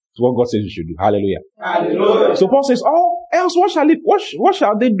to what God says you should do. Hallelujah. Hallelujah. So Paul says, else what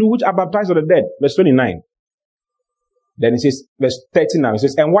shall they do which are baptized of the dead? Verse 29. Then it says, verse 30 now, it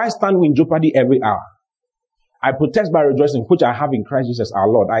says, and why stand we in jeopardy every hour? I protest by rejoicing, which I have in Christ Jesus our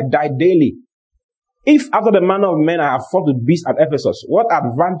Lord. I die daily. If after the manner of men I have fought with beasts at Ephesus, what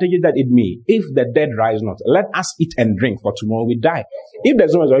advantage is that it me? If the dead rise not, let us eat and drink, for tomorrow we die. If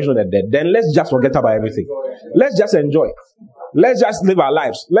there's no resurrection of the dead, then let's just forget about everything. Let's just enjoy. Let's just live our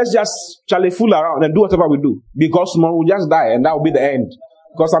lives. Let's just fool around and do whatever we do. Because tomorrow we'll just die and that will be the end.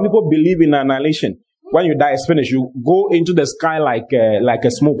 Because some people believe in annihilation. When you die, it's finished. You go into the sky like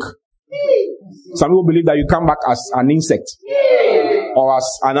a smoke. Some people believe that you come back as an insect. Or as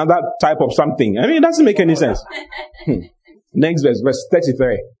another type of something. I mean, it doesn't make any sense. Next verse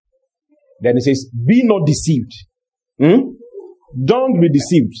 33. Then it says, be not deceived. Don't be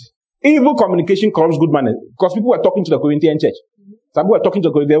deceived. Evil communication corrupts good manners. Because people were talking to the Corinthian church. Some people were talking to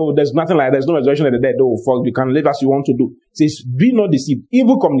the Corinthian, oh, there's nothing like that. There's no resurrection of the dead. Oh, fuck, you can live as you want to do. It says, be not deceived.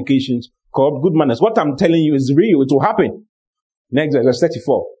 Evil communications corrupt good manners. What I'm telling you is real. It will happen. Next, verse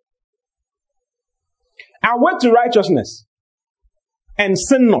 34. Awake to righteousness and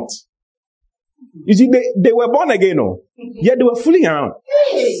sin not. You see, they were born again, yet they were fooling around.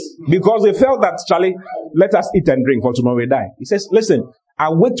 Because they felt that, Charlie, let us eat and drink, for tomorrow we die. He says, listen,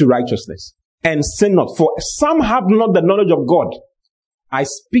 awake to righteousness and sin not. For some have not the knowledge of God. I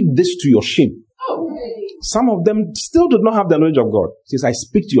speak this to your shame. Some of them still do not have the knowledge of God. He says, I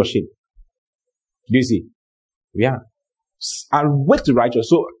speak to your shame. Do you see? Yeah. Awake to righteousness.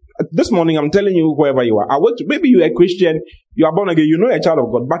 So, this morning, I'm telling you, wherever you are, maybe you're a Christian, you are born again, you know you're a child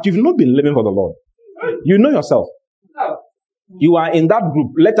of God, but you've not been living for the Lord. You know yourself. You are in that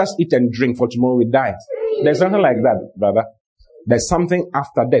group. Let us eat and drink, for tomorrow we die. There's something like that, brother. There's something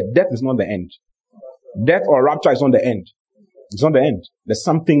after death. Death is not the end. Death or rapture is not the end. It's not the end. There's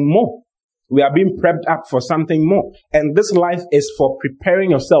something more. We are being prepped up for something more. And this life is for preparing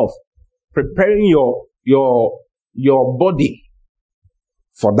yourself, preparing your body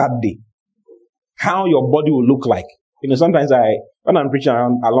for that day. How your body will look like. You know, sometimes when I'm preaching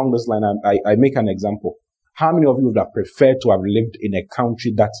along this line, I make an example. How many of you would have preferred to have lived in a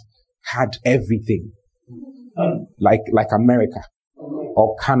country that had everything? Like America,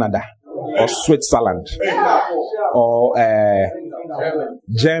 or Canada, or Switzerland, or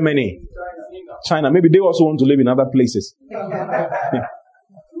Germany, China. Maybe they also want to live in other places. Yeah.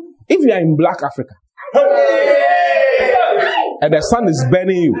 If you are in Black Africa, and the sun is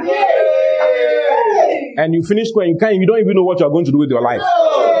burning you, and you finish school and you don't even know what you are going to do with your life.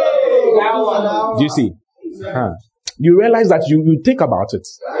 Do you see? You realize that you think about it.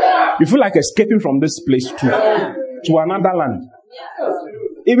 You feel like escaping from this place to another land.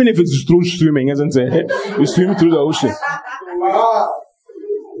 Even if it's through swimming, isn't it? You swim through the ocean.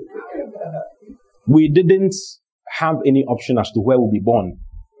 We didn't have any option as to where we'll be born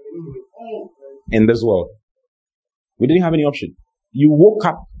in this world. We didn't have any option. You woke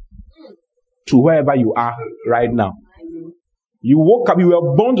up to wherever you are right now. You woke up, you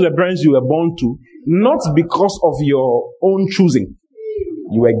were born to the parents you were born to, not because of your own choosing.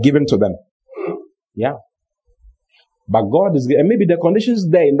 You were given to them. Yeah. But God is, and maybe the conditions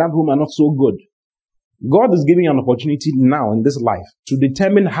there in that room are not so good. God is giving you an opportunity now in this life to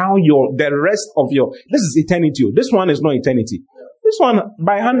determine how the rest of this is eternity. This one is not eternity. This one,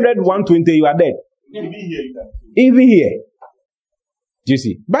 by 100, 120, you are dead. Even here. Do you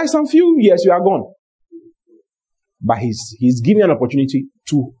see? By some few years, you are gone. But he's giving you an opportunity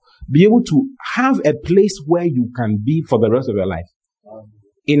to be able to have a place where you can be for the rest of your life.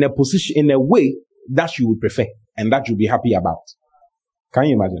 In a position, in a way that you would prefer and that you'll be happy about. Can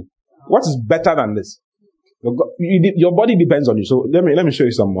you imagine? What is better than this? Your body depends on you. So let me show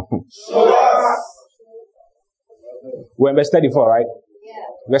you some more. We're in verse 34, right?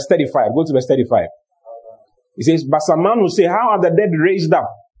 Verse 35. Go to verse 35. It says, but some man will say, how are the dead raised up?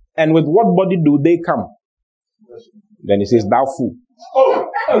 And with what body do they come? Then he says, thou fool.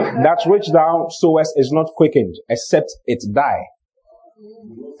 That which thou sowest is not quickened, except it die.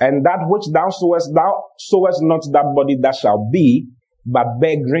 And that which thou sowest not that body that shall be, but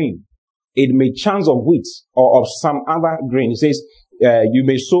bear grain. It may chance of wheat or of some other grain. It says, you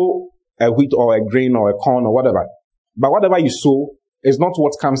may sow a wheat or a grain or a corn or whatever. But whatever you sow is not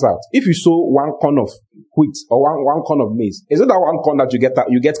what comes out. If you sow one corn of wheat or one corn of maize, is it that one corn that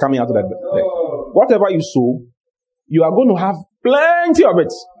you get coming out of that? Whatever you sow, you are going to have plenty of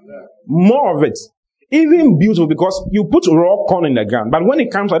it. More of it. Even beautiful, because you put raw corn in the ground. But when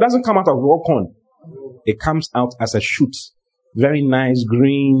it comes out, it doesn't come out of raw corn. It comes out as a shoot. Very nice,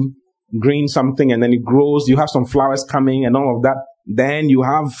 green something, and then it grows. You have some flowers coming and all of that. Then you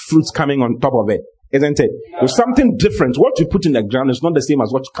have fruits coming on top of it. Isn't it? There's something different. What you put in the ground is not the same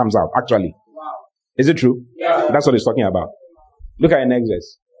as what comes out, actually. Is it true? Yeah. That's what he's talking about. Look at the next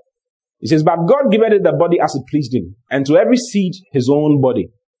verse. He says, but God giveth it the body as it pleased him, and to every seed his own body.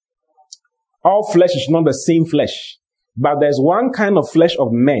 All flesh is not the same flesh, but there's one kind of flesh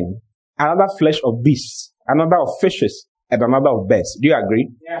of men, another flesh of beasts, another of fishes, and another of birds. Do you agree?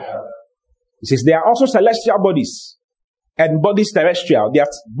 Yeah. He says, there are also celestial bodies and bodies terrestrial. There are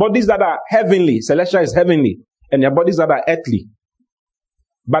bodies that are heavenly. Celestial is heavenly. And there are bodies that are earthly.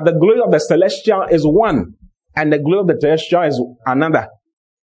 But the glory of the celestial is one, and the glory of the terrestrial is another.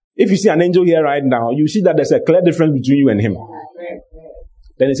 If you see an angel here right now, you see that there's a clear difference between you and him.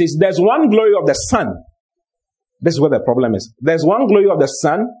 Then it says, there's one glory of the sun. This is where the problem is. There's one glory of the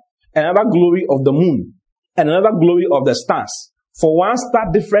sun, another glory of the moon, and another glory of the stars. For one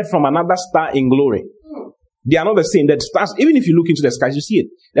star different from another star in glory. They are not the same. The stars, even if you look into the skies, you see it.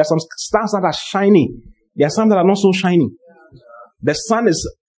 There are some stars that are shiny. There are some that are not so shiny. The sun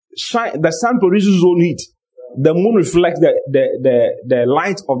produces its own heat. The moon reflects the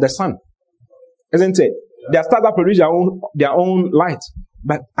light of the sun. Isn't it? There are stars that produce their own light,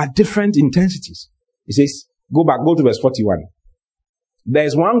 but at different intensities. It says, go to verse 41. There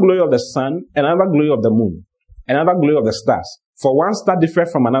is one glory of the sun, another glory of the moon, another glory of the stars. For one star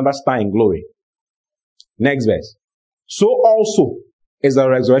differeth from another star in glory. Next verse. So also is the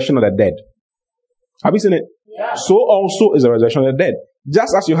resurrection of the dead. Have you seen it? Yeah. So also is the resurrection of the dead.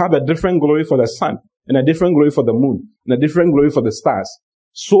 Just as you have a different glory for the sun, and a different glory for the moon, and a different glory for the stars,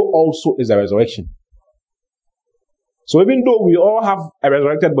 so also is the resurrection. So even though we all have a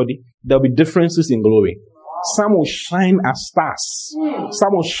resurrected body, there will be differences in glory. Some will shine as stars.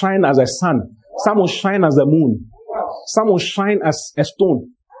 Some will shine as a sun. Some will shine as the moon. Some will shine as a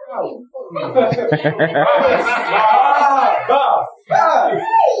stone.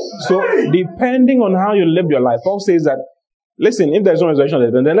 So, depending on how you live your life, Paul says that, listen, if there's no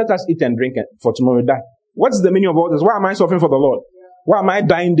resurrection, then let us eat and drink, for tomorrow we die. What's the meaning of all this? Why am I suffering for the Lord? Why am I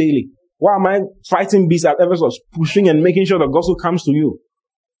dying daily? Why am I fighting beasts at Ephesus, pushing and making sure the gospel comes to you?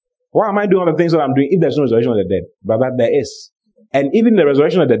 Why am I doing all the things that I'm doing if there's no resurrection of the dead? But that there is. And even the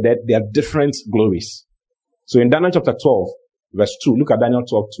resurrection of the dead, there are different glories. So in Daniel chapter 12, verse 2, look at Daniel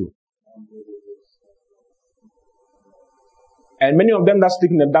 12:2. And many of them that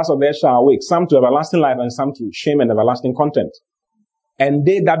sleep in the dust of the earth shall awake, some to everlasting life and some to shame and everlasting contempt. And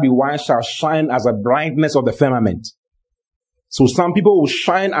they that be wise shall shine as the brightness of the firmament. So some people will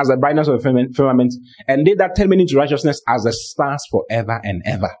shine as the brightness of the firmament, and they that turn many to righteousness as the stars forever and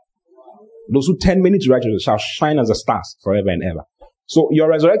ever. Those who turn many to righteousness shall shine as the stars forever and ever. So your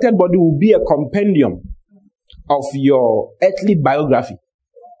resurrected body will be a compendium of your earthly biography.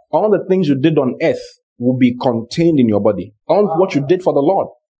 All the things you did on earth will be contained in your body. All what you did for the Lord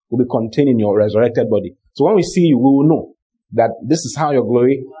will be contained in your resurrected body. So when we see you, we will know that this is how your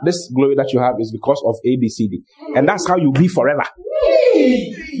glory, this glory that you have is because of A, B, C, D. And that's how you'll be forever.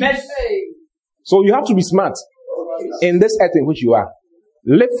 So you have to be smart in this earth in which you are.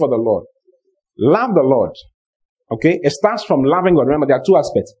 Live for the Lord. Love the Lord. Okay? It starts from loving God. Remember, there are two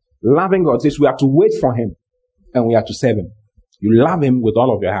aspects. Loving God says we have to wait for Him and we have to serve Him. You love Him with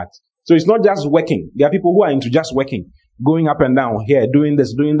all of your heart. So it's not just working. There are people who are into just working, going up and down here, doing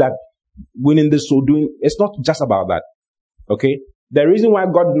this, doing that, winning this, so doing. It's not just about that. Okay? The reason why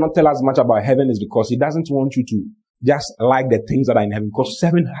God did not tell us much about heaven is because He doesn't want you to just like the things that are in heaven. Because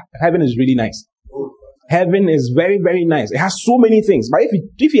heaven is really nice. Heaven is very, very nice. It has so many things. But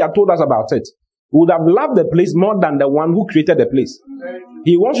if He had told us about it, we would have loved the place more than the one who created the place.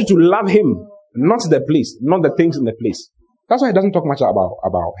 He wants you to love Him, not the place, not the things in the place. That's why He doesn't talk much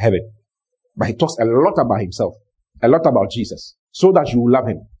about heaven. But He talks a lot about Himself, a lot about Jesus, so that you will love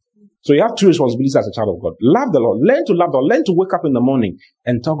Him. So you have two responsibilities as a child of God. Love the Lord. Learn to love the Lord. Learn to wake up in the morning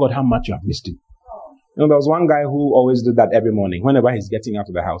and tell God how much you have missed Him. You know, there was one guy who always did that every morning. Whenever he's getting out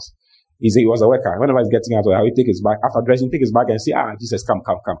of the house, he was a worker. Whenever he's getting out of the house, he take his bag. After dressing, take his bag and say, Jesus, come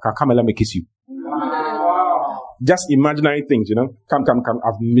and let me kiss you. Just imaginary things, you know. Come.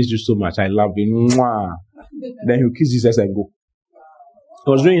 I've missed you so much. I love you. Mwah. Then he'll kiss Jesus and go.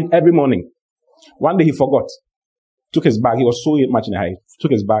 He was doing it every morning. One day he forgot. Took his bag. He was so much in a hurry.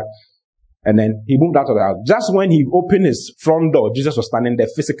 Took his bag. And then he moved out of the house. Just when he opened his front door, Jesus was standing there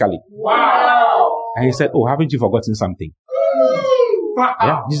physically. Wow! And he said, haven't you forgotten something? Wow.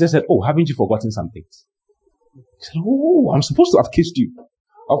 Yeah. Jesus said, haven't you forgotten something? He said, I'm supposed to have kissed you.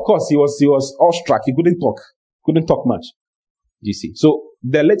 Of course, he was awestruck. He couldn't talk much. You see. So,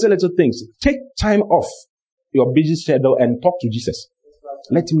 the little things. Take time off your busy schedule and talk to Jesus.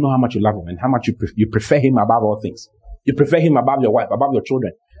 Let Him know how much you love Him and how much you prefer Him above all things. You prefer Him above your wife, above your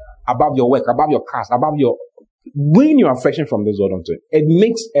children, above your work, above your cars, above your... Win your affection from this world unto it. It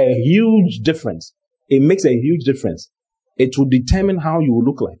makes a huge difference. It makes a huge difference. It will determine how you will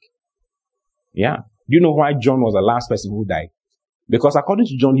look like. Yeah. Do you know why John was the last person who died? Because according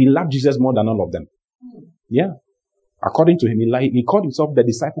to John, he loved Jesus more than all of them. Yeah. According to him, he called himself the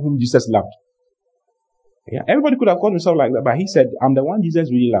disciple whom Jesus loved. Yeah. Everybody could have called himself like that, but he said, I'm the one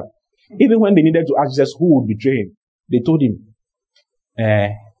Jesus really loved. Even when they needed to ask Jesus who would betray him, they told him,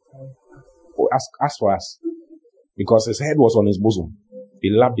 ask for us. Because his head was on his bosom. He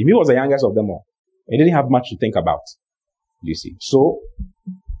loved him. He was the youngest of them all. He didn't have much to think about. You see. So,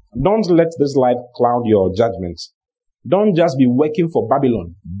 don't let this life cloud your judgments. Don't just be working for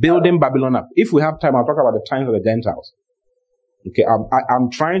Babylon, building Babylon up. If we have time, I'll talk about the times of the Gentiles. Okay, I'm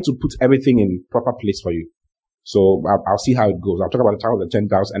trying to put everything in proper place for you. So I'll see how it goes. I'll talk about the tower of the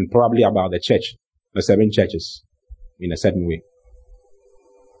 10,000 and probably about the church, the 7 churches in a certain way.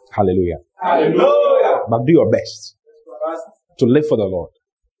 Hallelujah. Hallelujah. But do your best to live for the Lord,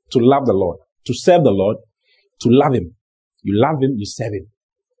 to love the Lord, to serve the Lord, to love Him. You love Him, you serve Him.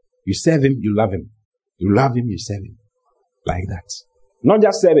 You serve Him, you love Him. You love Him, you serve Him. Like that. Not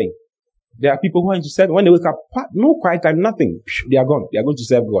just serving. There are people who are into serving. When they wake up, no quiet time, nothing. They are gone. They are going to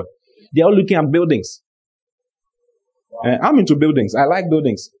serve God. They are all looking at buildings. I'm into buildings. I like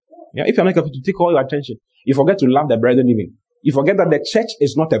buildings. Yeah, if you're not careful to take all your attention, you forget to love the brethren even. You forget that the church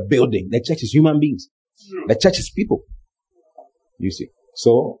is not a building. The church is human beings. The church is people. You see.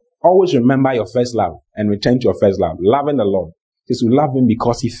 So, always remember your first love and return to your first love. Loving the Lord is to love Him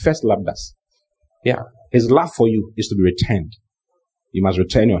because He first loved us. Yeah. His love for you is to be returned. You must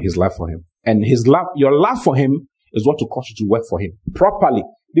return His love for Him. And your love for Him is what will cause you to work for Him properly.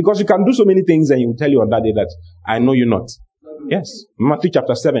 Because you can do so many things and He will tell you on that day that, I know you not. Yes. Matthew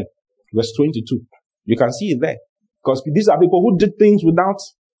chapter 7, verse 22. You can see it there. Because these are people who did things without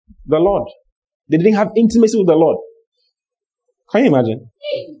the Lord. They didn't have intimacy with the Lord. Can you imagine?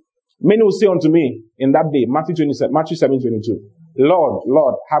 Many will say unto me in that day, Matthew 7:22, Lord,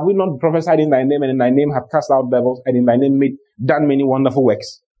 Lord, have we not prophesied in Thy name, and in Thy name have cast out devils, and in Thy name done many wonderful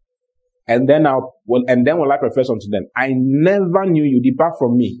works? And then will I profess unto them, I never knew you. Depart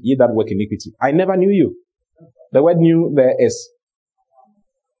from me, ye that work iniquity. I never knew you. The word knew there is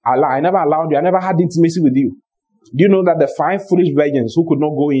I never allowed you. I never had intimacy with you. Do you know that the 5 foolish virgins who could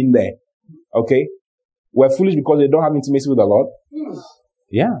not go in there, okay, were foolish because they don't have intimacy with the Lord?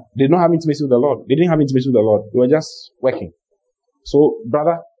 Yeah, they don't have intimacy with the Lord. They didn't have intimacy with the Lord. They were just working. So,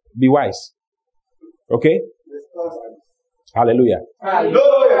 brother, be wise. Okay? Hallelujah.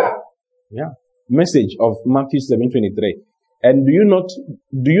 Hallelujah. Yeah. Message of Matthew 7:23. And do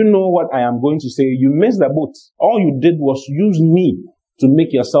you know what I am going to say? You missed the boat. All you did was use me to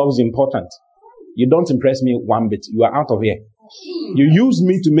make yourselves important. You don't impress me one bit. You are out of here. You use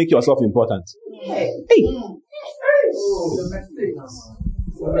me to make yourself important. Hey.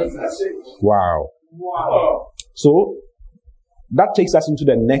 Wow. So, that takes us into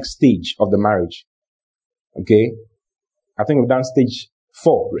the next stage of the marriage. Okay? I think we've done stage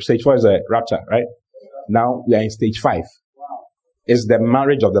 4. Stage 4 is a rapture, right? Now we are in stage 5. It's the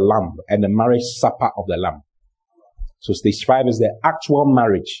marriage of the Lamb and the marriage supper of the Lamb. So stage 5 is the actual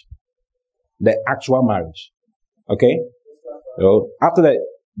marriage. The actual marriage. Okay? So after the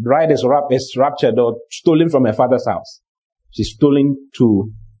bride is raptured or stolen from her father's house, she's stolen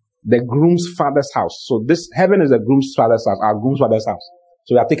to the groom's father's house. So this heaven is the groom's father's house, our groom's father's house.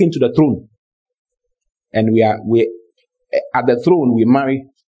 So we are taken to the throne. And we at the throne we marry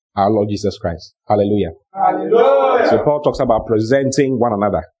our Lord Jesus Christ. Hallelujah. Hallelujah. So Paul talks about presenting one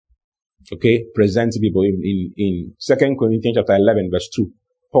another. Okay? Presenting people in 2 Corinthians chapter 11 verse 2.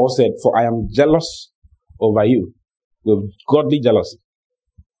 Paul said, for I am jealous over you with godly jealousy.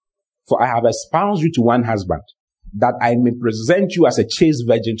 For I have espoused you to one husband, that I may present you as a chaste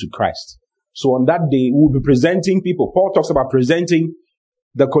virgin to Christ. So on that day, we will be presenting people. Paul talks about presenting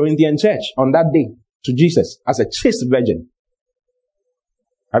the Corinthian church on that day to Jesus as a chaste virgin.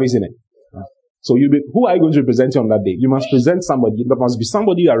 Have you seen it? So who are you going to represent on that day? You must present somebody. There must be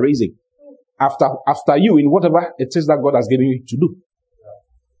somebody you are raising after you in whatever it is that God has given you to do.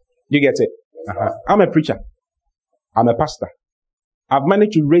 You get it? I'm a preacher. I'm a pastor. I've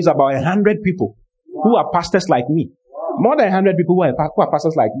managed to raise about 100 people who are pastors like me. More than 100 people who are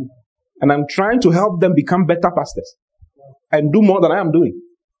pastors like me. And I'm trying to help them become better pastors and do more than I am doing.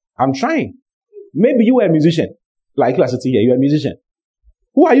 I'm trying. Maybe you are a musician. Like you are sitting here, you're a musician.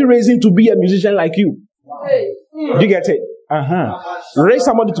 Who are you raising to be a musician like you? Do you get it? Raise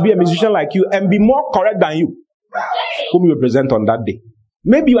somebody to be a musician like you and be more correct than you, whom you present on that day.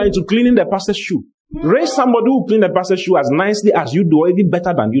 Maybe you are into cleaning the pastor's shoe. Raise somebody who clean the pastor's shoe as nicely as you do, or even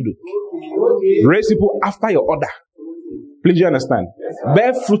better than you do. Raise people after your order. Please, you understand?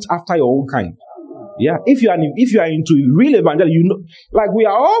 Bear fruit after your own kind. Yeah. If you are into real evangelism, you know, like we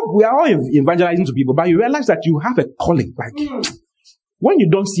are all evangelizing to people, but you realize that you have a calling. Like when you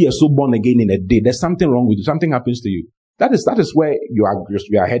don't see a soul born again in a day, there's something wrong with you. Something happens to you. That is where you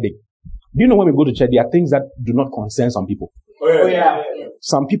are heading. Do you know when we go to church, there are things that do not concern some people. Oh, yeah.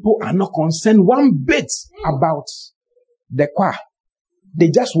 Some people are not concerned one bit about the choir. They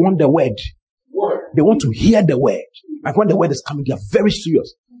just want the word. They want to hear the word. And when the word is coming, they are very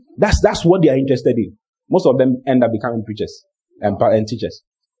serious. That's what they are interested in. Most of them end up becoming preachers and teachers.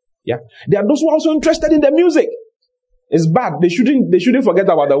 Yeah. There are those who are also interested in the music. It's bad. They shouldn't forget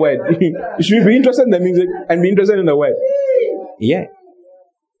about the word. You should be interested in the music and be interested in the word. Yeah.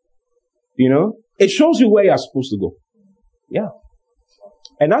 You know, It shows you where you are supposed to go. Yeah.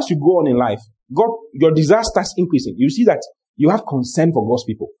 And as you go on in life, your desire starts increasing. You see that you have concern for God's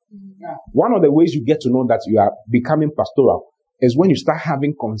people. Yeah. One of the ways you get to know that you are becoming pastoral is when you start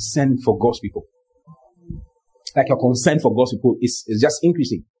having concern for God's people. Like your concern for God's people is just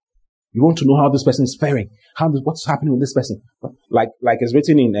increasing. You want to know how this person is faring. What's happening with this person. Like it's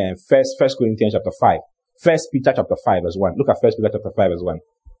written in First Corinthians chapter 5. 1 Peter chapter 5 verse 1. Look at 1 Peter chapter 5 verse 1.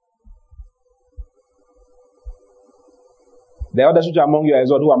 The elders which are among you, as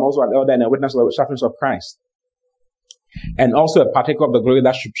well, who are also an elder and a witness of the sufferings of Christ, and also a partaker of the glory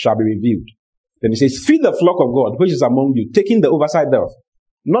that shall be revealed. Then he says, feed the flock of God, which is among you, taking the oversight thereof,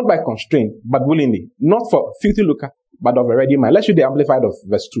 not by constraint, but willingly, not for filthy lucre, but of a ready mind. Let's read the Amplified of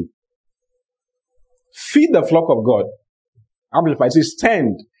verse 2. Feed the flock of God. Amplified. It says,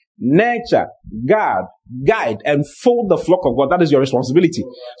 tend, nurture, guard, guide, and fold the flock of God. That is your responsibility.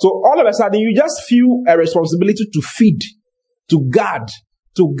 So all of a sudden, you just feel a responsibility to feed, to guard,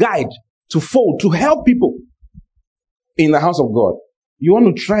 to guide, to fold, to help people in the house of God. You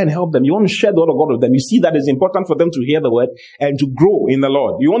want to try and help them. You want to share the word of God with them. You see that it's important for them to hear the word and to grow in the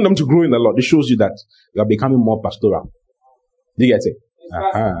Lord. You want them to grow in the Lord. It shows you that you are becoming more pastoral. Do you get it?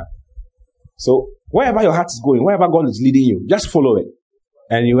 Uh-huh. So wherever your heart is going, wherever God is leading you, just follow it.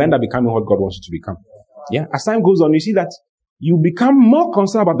 And you end up becoming what God wants you to become. Yeah. As time goes on, you see that you become more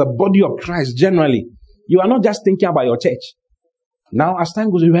concerned about the body of Christ generally. You are not just thinking about your church. Now, as time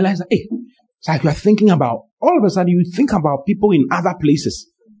goes, you realize that, hey, it's like you are thinking about, all of a sudden you think about people in other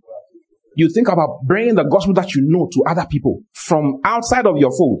places. You think about bringing the gospel that you know to other people from outside of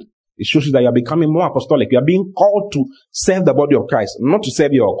your fold. It shows you that you are becoming more apostolic. You are being called to serve the body of Christ, not to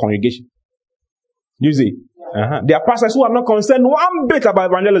serve your congregation. You see? Uh-huh. There are pastors who are not concerned one bit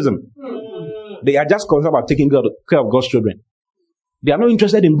about evangelism. They are just concerned about taking care of God's children. They are not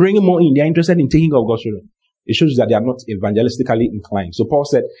interested in bringing more in. They are interested in taking care of God's children. It shows that they are not evangelistically inclined. So Paul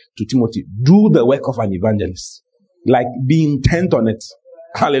said to Timothy, do the work of an evangelist. Like be intent on it.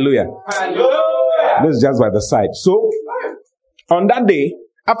 Hallelujah. Hallelujah. This is just by the side. So, on that day,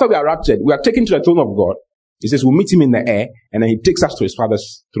 after we are raptured, we are taken to the throne of God. He says we'll meet him in the air, and then he takes us to his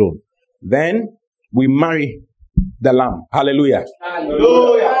Father's throne. Then we marry the Lamb. Hallelujah.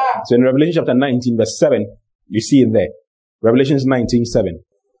 Hallelujah. So in Revelation chapter 19, verse 7, you see it there. Revelation 19:7.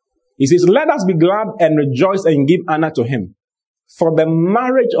 He says, let us be glad and rejoice and give honor to him. For the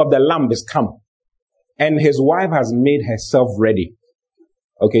marriage of the Lamb is come, and his wife has made herself ready.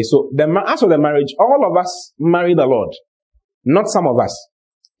 Okay, so as for the marriage, all of us marry the Lord. Not some of us.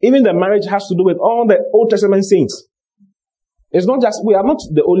 Even the marriage has to do with all the Old Testament saints. It's not just, we are not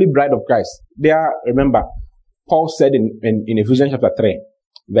the only bride of Christ. They are, remember, Paul said in Ephesians chapter 3,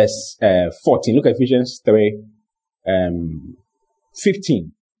 verse 14. Look at Ephesians 3,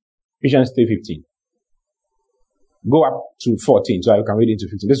 15. Ephesians 3:15. Go up to 14 so I can read into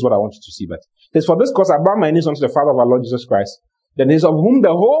 15. This is what I want you to see. But it says, for this cause I bow my knees unto the Father of our Lord Jesus Christ, that is of whom the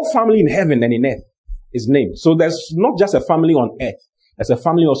whole family in heaven and in earth is named. So there's not just a family on earth. There's a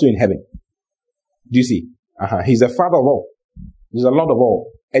family also in heaven. Do you see? He's the Father of all. He's the Lord of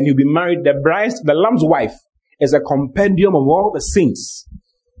all. And you'll be married. The Lamb's wife is a compendium of all the saints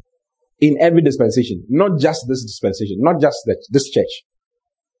in every dispensation. Not just this dispensation. Not just this church.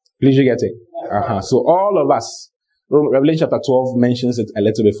 Please you get it? So all of us, Revelation chapter 12 mentions it a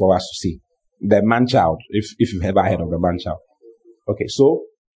little bit for us to see. The man-child, if you've ever heard of the man-child. Okay, so,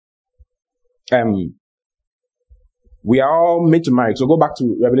 we are all made to marry. So go back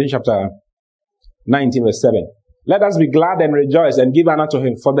to Revelation chapter 19 verse 7. Let us be glad and rejoice and give honor to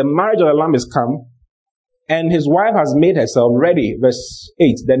him, for the marriage of the Lamb is come, and his wife has made herself ready. Verse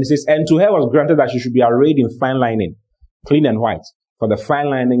 8. Then it says, and to her was granted that she should be arrayed in fine lining, clean and white. For the fine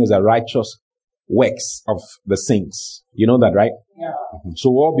lining is a righteous works of the saints. You know that, right? Yeah.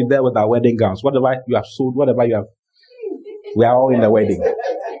 So we'll all be there with our wedding gowns. Whatever you have sold, whatever you have, we are all in the wedding.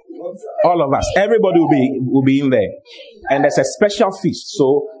 All of us. Everybody will be in there. And there's a special feast.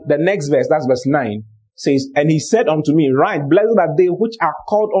 So the next verse, that's verse 9, says, and he said unto me, right, blessed are they which are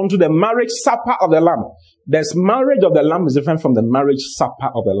called unto the marriage supper of the Lamb. There's marriage of the Lamb is different from the marriage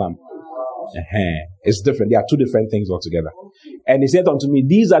supper of the Lamb. It's different. There are two different things altogether. And he said unto me,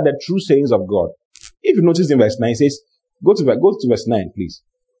 these are the true sayings of God. If you notice in verse 9, it says, go to verse 9, please.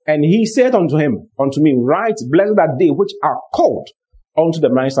 And he said unto me, right, blessed are they which are called unto the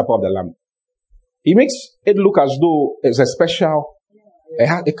marriage supper of the Lamb. He makes it look as though it's a special,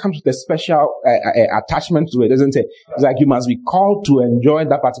 it comes with a special attachment to it, isn't it? It's like you must be called to enjoy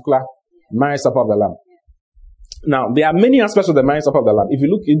that particular marriage supper of the Lamb. Now, there are many aspects of the marriage supper of the Lamb. If you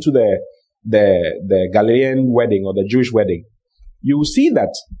look into the Galilean wedding or the Jewish wedding, you will see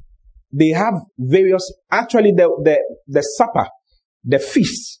that they have various, actually the supper, the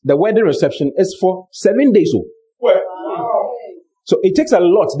feast, the wedding reception is for 7 days. So it takes a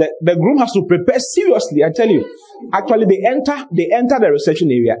lot. The groom has to prepare seriously, I tell you. Actually, they enter the reception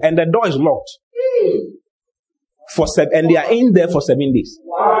area and the door is locked. And they are in there for 7 days.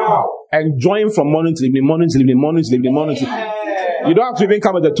 Enjoying from morning to evening, morning to evening, morning to evening, morning to evening. You don't have to even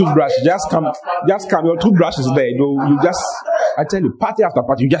come with a toothbrush. Just come. Your toothbrush is there. You just, I tell you, party after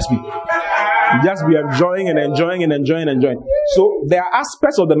party, you just be enjoying and enjoying and enjoying and enjoying. So there are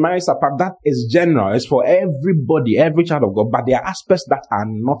aspects of the marriage supper that is general. It's for everybody, every child of God. But there are aspects that are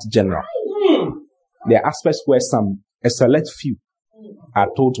not general. There are aspects where a select few are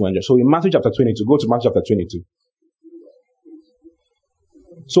told to enjoy. So in Matthew chapter 22, go to Matthew chapter 22.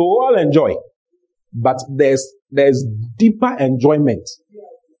 So we all enjoy. But there's deeper enjoyment.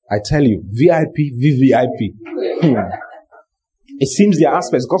 I tell you, VIP, VVIP. It seems there are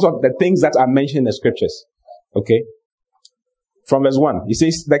aspects because of the things that are mentioned in the scriptures. Okay? From verse 1, he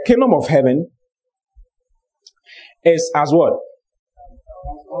says, the kingdom of heaven is as what?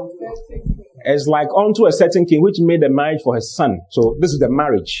 It's like unto a certain king which made a marriage for his son. So this is the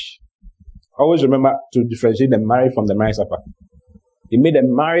marriage. Always remember to differentiate the marriage from the marriage supper. He made a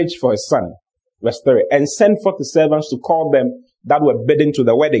marriage for his son. Verse 3, and sent forth the servants to call them that were bidden to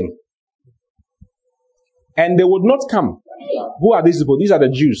the wedding. And they would not come. Who are these people? These are the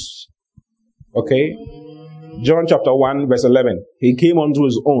Jews. Okay? John chapter 1 verse 11. He came unto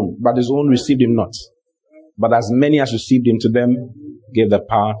his own, but his own received him not. But as many as received him, to them gave the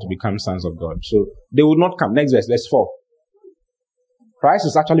power to become sons of God. So they would not come. Next verse 4. Christ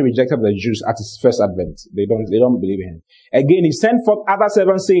is actually rejected by the Jews at his first advent. They don't believe in him. Again, he sent forth other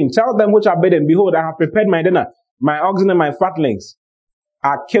servants saying, tell them which are bidden, behold, I have prepared my dinner. My oxen and my fatlings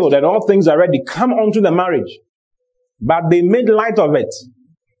are killed, and all things are ready. Come unto the marriage. But they made light of it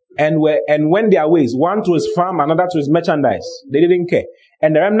and went their ways, one to his farm, another to his merchandise. They didn't care.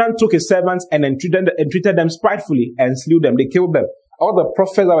 And the remnant took his servants and entreated them spitefully and slew them. They killed them. All the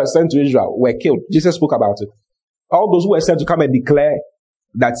prophets that were sent to Israel were killed. Jesus spoke about it. All those who were sent to come and declare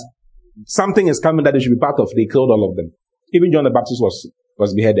that something is coming that they should be part of, they killed all of them. Even John the Baptist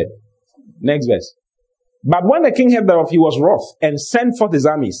was beheaded. Next verse. But when the king heard thereof, he was wroth and sent forth his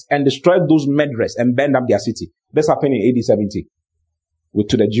armies and destroyed those murderers and burned up their city. This happened in AD 70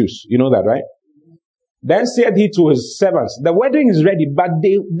 to the Jews. You know that, right? Then said he to his servants, the wedding is ready, but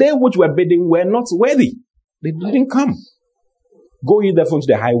they which were bidding were not worthy. They didn't come. Go ye therefore to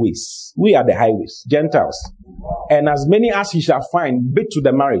the highways. We are the highways, Gentiles. And as many as he shall find, bid to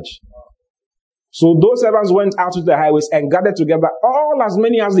the marriage. So those servants went out to the highways and gathered together all as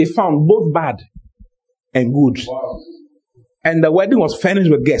many as they found, both bad and good. Wow. And the wedding was furnished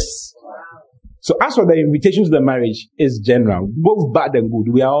with guests. Wow. So as for the invitation to the marriage, is general. Both bad and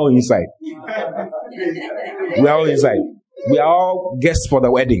good. We are all inside. We are all inside. We are all guests for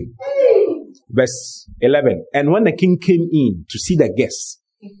the wedding. Verse 11. And when the king came in to see the guests,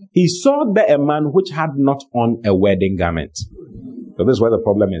 he saw there a man which had not on a wedding garment. So this is where the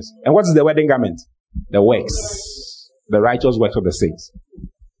problem is. And what is the wedding garment? The works. The righteous works of the saints.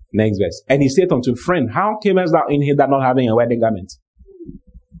 Next verse. And he said unto him, friend, how camest thou in here that not having a wedding garment?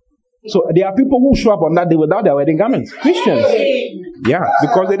 So there are people who show up on that day without their wedding garments. Christians. Yeah,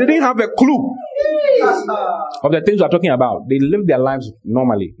 because they didn't have a clue of the things we're talking about. They lived their lives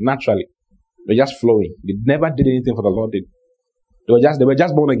normally, naturally. They're just flowing. They never did anything for the Lord. They were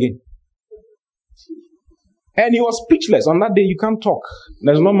just born again. And he was speechless. On that day, you can't talk.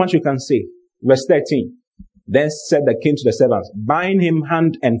 There's not much you can say. Verse 13. Then said the king to the servants, bind him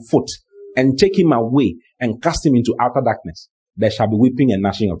hand and foot, and take him away, and cast him into outer darkness. There shall be weeping and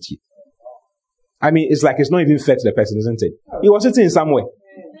gnashing of teeth. I mean, it's like it's not even fair to the person, isn't it? He was sitting somewhere.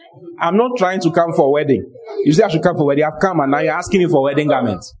 I'm not trying to come for a wedding. You say I should come for a wedding. I've come and now you're asking me for wedding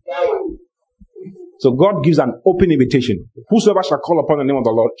garments. So God gives an open invitation. Whosoever shall call upon the name of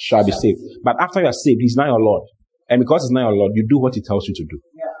the Lord shall be saved. But after you are saved, he's not your Lord. And because he's not your Lord, you do what he tells you to do.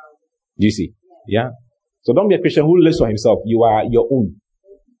 Do you see? Yeah? So don't be a Christian who lives for himself. You are your own.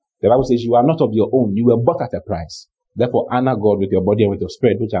 The Bible says you are not of your own. You were bought at a price. Therefore, honor God with your body and with your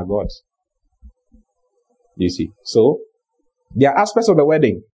spirit, which are God's. You see? So, there are aspects of the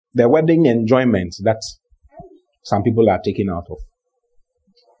wedding enjoyment that some people are taken out of.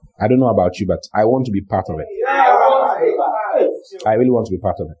 I don't know about you, but I want to be part of it. I really want to be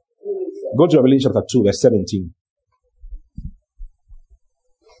part of it. Go to Revelation chapter 2, verse 17.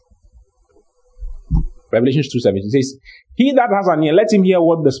 Revelation 2:17 says, he that has an ear, let him hear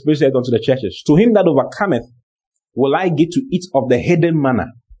what the Spirit said unto the churches. To him that overcometh will I give to eat of the hidden manna,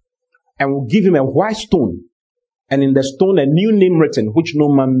 and will give him a white stone, and in the stone a new name written, which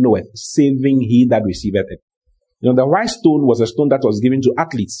no man knoweth, saving he that receiveth it. The white stone was a stone that was given to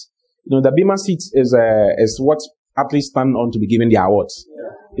athletes. The Bema seat is what athletes stand on to be given their awards.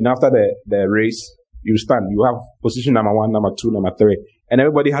 After the race, you stand. You have position number 1, number 2, number 3. And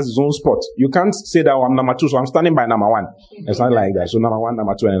everybody has his own spot. You can't say that, I'm number 2, so I'm standing by number 1. It's not like that. So number 1,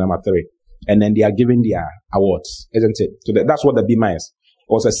 number 2, and number 3. And then they are given their awards, isn't it? So that's what the Bema is.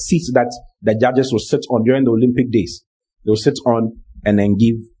 It was a seat that the judges will sit on during the Olympic days. They will sit on and then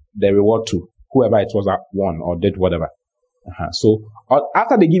give the reward to whoever it was that won or did whatever. So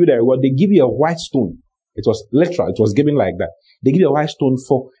after they give you the reward, they give you a white stone. It was literal. It was given like that. They give you a white stone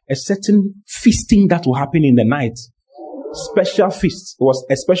for a certain feasting that will happen in the night. Special feast. It was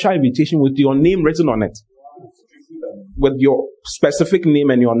a special invitation with your name written on it. With your specific name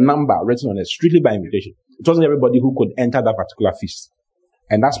and your number written on it, strictly by invitation. It wasn't everybody who could enter that particular feast.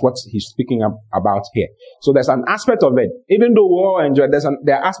 And that's what he's speaking about here. So there's an aspect of it, even though we all enjoy,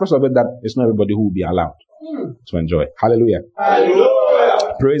 there are aspects of it that it's not everybody who will be allowed to enjoy. Hallelujah.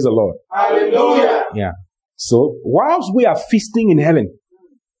 Hallelujah. Praise the Lord. Hallelujah. Yeah. So whilst we are feasting in heaven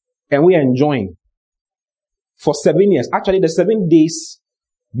and we are enjoying for 7 years, actually the 7 days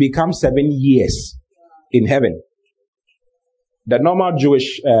become 7 years in heaven. The normal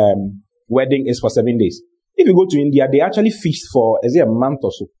Jewish wedding is for 7 days. If you go to India, they actually feast for, is it a month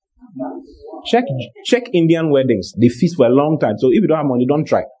or so? Check Indian weddings. They feast for a long time. So if you don't have money, don't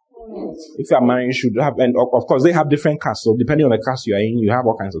try. If you are married, you should have, and of course they have different castes. So depending on the caste you are in, you have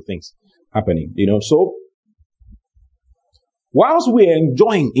all kinds of things happening, So whilst we are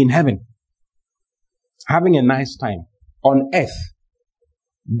enjoying in heaven, having a nice time on earth,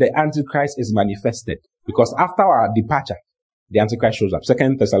 the Antichrist is manifested. Because after our departure, the Antichrist shows up.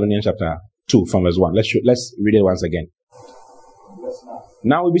 2 Thessalonians chapter 2 from verse 1. Let's read it once again.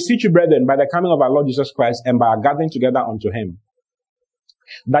 Now we beseech you, brethren, by the coming of our Lord Jesus Christ and by our gathering together unto him,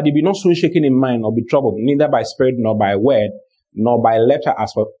 that ye be not soon shaken in mind or be troubled, neither by spirit nor by word, nor by letter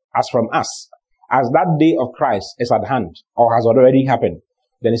as from us, as that day of Christ is at hand, or has already happened.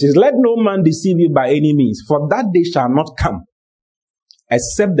 Then it says, let no man deceive you by any means, for that day shall not come,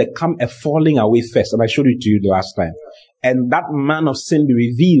 except there come a falling away first. And I showed it to you the last time. And that man of sin be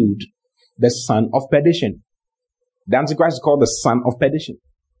revealed, the son of perdition. The Antichrist is called the son of perdition.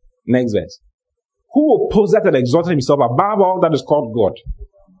 Next verse. Who opposeth and exalted himself above all that is called God,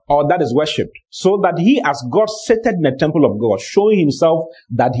 or that is worshipped, so that he as God sitteth in the temple of God, showing himself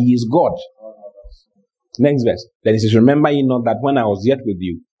that he is God. Next verse. Then it says, remember ye not that when I was yet with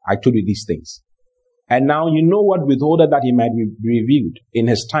you, I told you these things. And now you know what withholdeth that he might be revealed in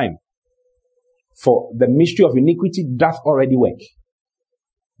his time. For the mystery of iniquity doth already work.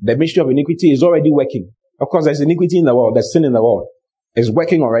 The mystery of iniquity is already working. Of course, there's iniquity in the world, there's sin in the world. It's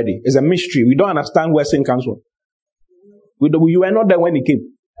working already. It's a mystery. We don't understand where sin comes from. You were not there when it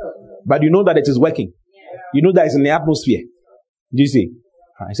came. But you know that it is working. You know that it's in the atmosphere. Do you see?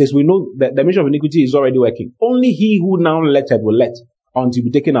 It says, we know that the mystery of iniquity is already working. Only he who now letteth will let until be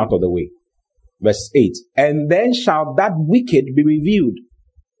taken out of the way. Verse 8. And then shall that wicked be revealed,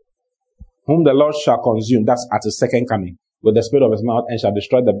 whom the Lord shall consume. That's at his second coming, with the spirit of his mouth, and shall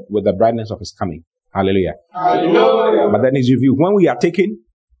destroy with the brightness of his coming. Hallelujah. Hallelujah. But then he's revealed. When we are taken,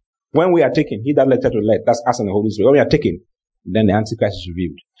 he that letteth will let. That's us and the Holy Spirit. When we are taken, then the Antichrist is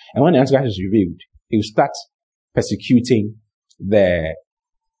revealed. And when the Antichrist is revealed, he will start persecuting the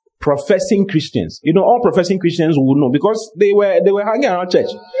professing Christians. All professing Christians will know because they were hanging around church.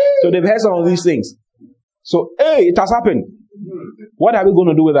 So they've heard some of these things. So, it has happened. What are we going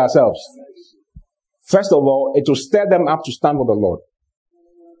to do with ourselves? First of all, it will stir them up to stand for the Lord.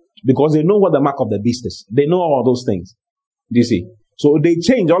 Because they know what the mark of the beast is. They know all those things. Do you see? So they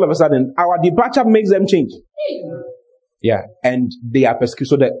change all of a sudden. Our departure makes them change. Yeah. And they are persecuted.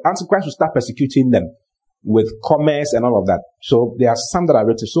 So the Antichrist will start persecuting them with commerce and all of that. So there are some that are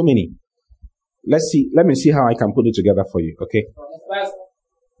written, so many. Let me see how I can put it together for you. Okay.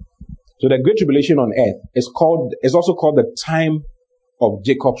 So the Great Tribulation on earth is also called the time of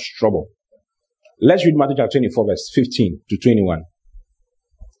Jacob's trouble. Let's read Matthew chapter 24 verse 15 to 21.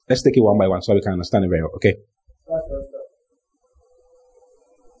 Let's take it one by one so we can understand it very well. Okay.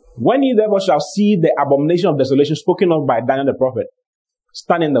 When ye therefore shall see the abomination of desolation spoken of by Daniel the prophet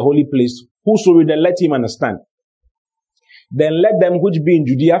stand in the holy place, whoso readeth, let him understand. Then let them which be in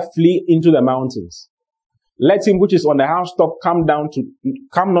Judea flee into the mountains. Let him which is on the housetop come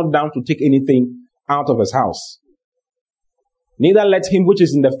not down to take anything out of his house. Neither let him which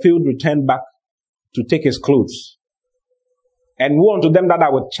is in the field return back to take his clothes. And woe unto them that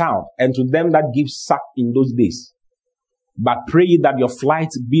are with child, and to them that give suck in those days. But pray that your flight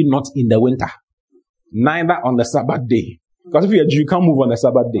be not in the winter. neither on the Sabbath day. Because if you're a Jew, you can't move on the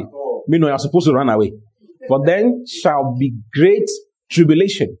Sabbath day. Meanwhile, you're supposed to run away. For then shall be great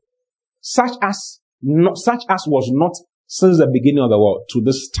tribulation, such as was not since the beginning of the world to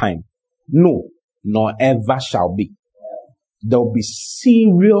this time. No, nor ever shall be. There will be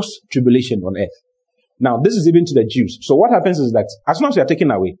serious tribulation on earth. Now, this is even to the Jews. So what happens is that as soon as you are taken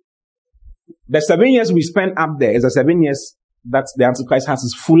away, the 7 years we spend up there is the 7 years that the Antichrist has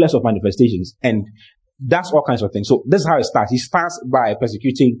his fullest of manifestations. And that's all kinds of things. So this is how it starts. He starts by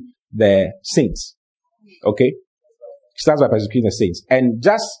persecuting the saints. Okay? He starts by persecuting the saints. And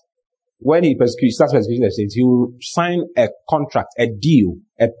just when he starts persecuting the saints, he will sign a contract, a deal,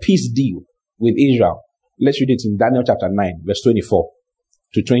 a peace deal with Israel. Let's read it in Daniel chapter 9, verse 24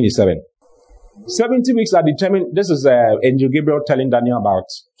 to 27. 70 weeks are determined. This is Angel Gabriel telling Daniel about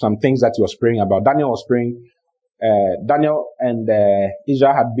some things that he was praying about. Daniel was praying. Daniel and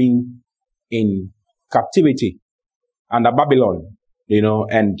Israel had been in captivity under Babylon,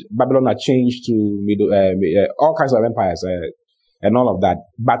 and Babylon had changed to all kinds of empires and all of that.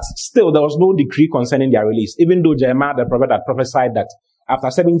 But still, there was no decree concerning their release. Even though Jeremiah the prophet had prophesied that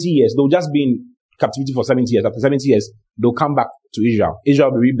after 70 years, they'll just be in captivity for 70 years. After 70 years, they'll come back to Israel.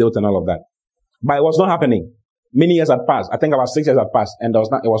 Israel will be rebuilt and all of that. But it was not happening. Many years had passed. I think about 6 years had passed, and it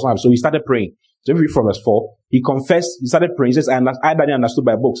was not happening. So he started praying. So if you read from verse 4, he confessed, he started praying. He says, I Daniel understood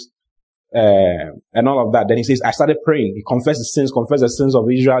by books, and all of that. Then he says, I started praying. He confessed the sins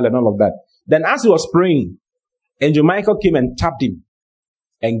of Israel and all of that. Then as he was praying, Angel Michael came and tapped him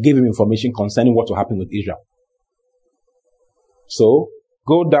and gave him information concerning what will happen with Israel. So,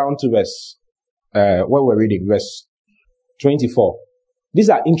 go down to verse, where we're reading, verse 24. These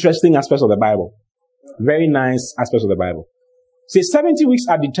are interesting aspects of the Bible. Very nice aspects of the Bible. Say 70 weeks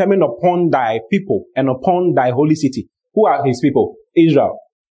are determined upon thy people and upon thy holy city. Who are his people? Israel.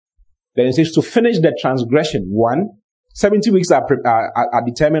 Then it says to finish the transgression. 1. 70 weeks are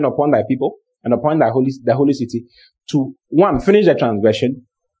determined upon thy people and upon the holy city. To 1, finish the transgression,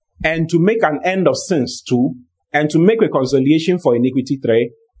 and to make an end of sins. 2, and to make reconciliation for iniquity.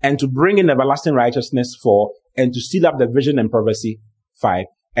 3, and to bring in everlasting righteousness. 4, and to seal up the vision and prophecy. 5,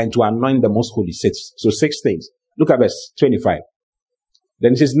 and to anoint the most holy. 6. So 6 things. Look at verse 25.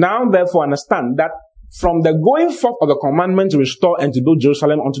 Then it says, now therefore understand that from the going forth of the commandment to restore and to build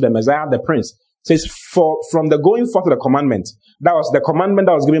Jerusalem unto the Messiah, the Prince. It says, from the going forth of the commandment. That was the commandment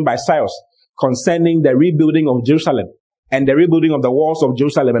that was given by Cyrus concerning the rebuilding of Jerusalem and the rebuilding of the walls of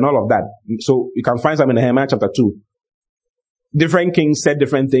Jerusalem and all of that. So you can find some in Nehemiah chapter 2. Different kings said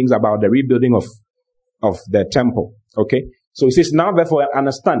different things about the rebuilding of the temple. Okay? So it says, now therefore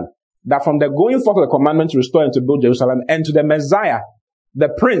understand that from the going forth of the commandment to restore and to build Jerusalem and to the Messiah, the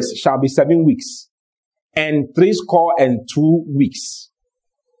Prince shall be 7 weeks and 62 weeks.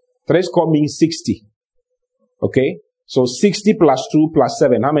 62 means 60. Okay? So 60 plus 2 plus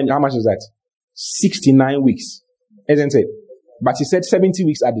 7. How much is that? 69 weeks. Isn't it? But he said 70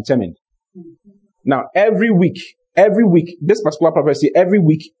 weeks are determined. Now, every week, this particular prophecy, every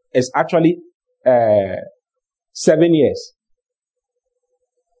week is actually 7 years.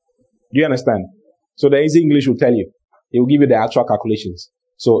 Do you understand? So the easy English will tell you. It will give you the actual calculations.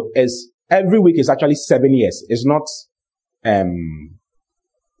 So every week is actually 7 years. It's not 1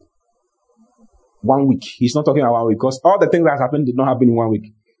 week. He's not talking about 1 week because all the things that happened did not happen in 1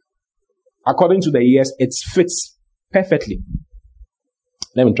 week. According to the years, it fits perfectly.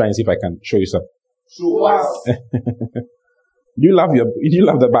 Let me try and see if I can show you something. Show us. Do you love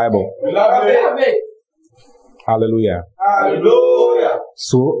the Bible? We love it. Hallelujah. Hallelujah.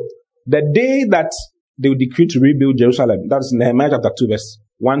 So, the day that they will decree to rebuild Jerusalem, that's Nehemiah chapter 2, verse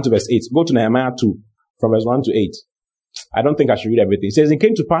 1 to verse 8. Go to Nehemiah 2, from verse 1 to 8. I don't think I should read everything. It says, it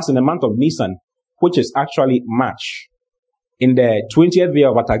came to pass in the month of Nisan, which is actually March, in the 20th year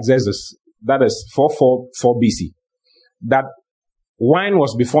of Artaxerxes, that is 444 BC, that wine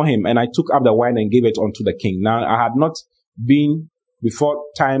was before him, and I took up the wine and gave it unto the king. Now, I had not been before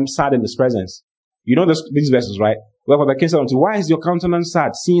time sad in his presence. You know these verses, right? Wherefore the king said unto, why is your countenance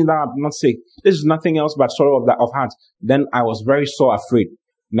sad, seeing thou art not sick? This is nothing else but sorrow of heart. Then I was very sore afraid.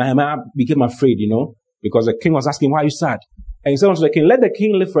 Nehemiah became afraid, because the king was asking, why are you sad? And he said unto the king, let the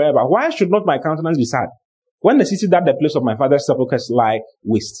king live forever. Why should not my countenance be sad? When the city that the place of my father's sepulchres lie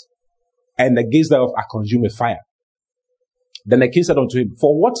waste, and the gates thereof are consumed with fire. Then the king said unto him,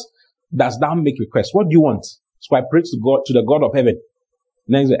 for what dost thou make request? What do you want? So I prayed to the God of heaven.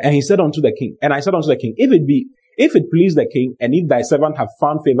 And he said unto the king, and I said unto the king, if it please the king, and if thy servant have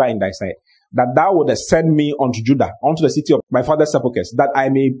found favor in thy sight, that thou wouldest send me unto Judah, unto the city of my father's sepulchres, that I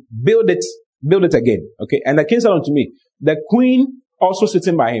may build it again. Okay. And the king said unto me, the queen also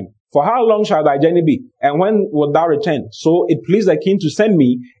sitting by him, For how long shall thy journey be? And when wilt thou return? So it pleased the king to send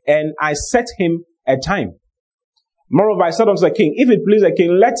me, and I set him a time. Moreover, I said unto the king, if it please the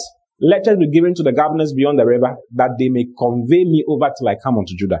king, let letters be given to the governors beyond the river, that they may convey me over till I come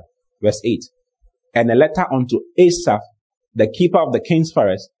unto Judah. Verse 8. And a letter unto Asaph, the keeper of the king's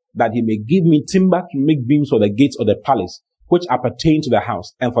forest, that he may give me timber to make beams for the gates of the palace, which appertain to the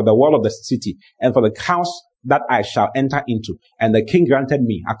house, and for the wall of the city, and for the house that I shall enter into. And the king granted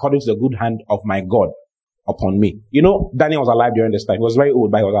me according to the good hand of my God upon me. You know, Daniel was alive during this time. He was very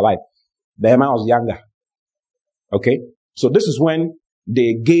old, but he was alive. The man was younger. Okay? So this is when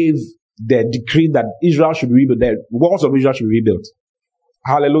they gave the decree that Israel should rebuild, the walls of Israel should be rebuilt.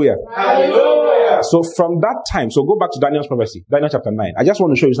 Hallelujah. Hallelujah. So from that time, so go back to Daniel's prophecy, Daniel chapter 9. I just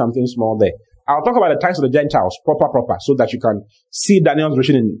want to show you something small there. I'll talk about the tithes of the Gentiles, proper, so that you can see Daniel's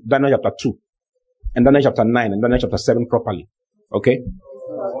vision in Daniel chapter 2, and Daniel chapter 9, and Daniel chapter 7 properly. Okay?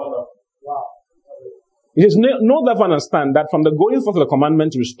 It is no therefore understand that from the going forth of the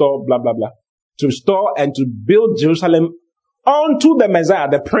commandment to restore, blah, blah, blah, to restore and to build Jerusalem unto the Messiah,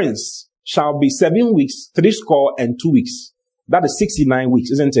 the Prince, shall be 7 weeks, 62 weeks. That is 69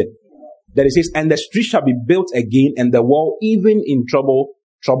 weeks, isn't it? That it says, and the street shall be built again, and the wall even in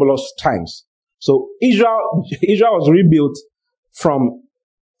troublous times. So Israel was rebuilt from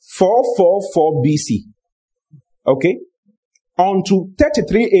 444 BC. Okay? Unto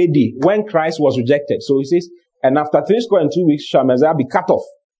 33 AD, when Christ was rejected. So he says, and after 62 weeks shall Messiah be cut off.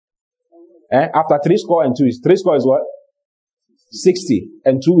 After 62 weeks. 3 is what?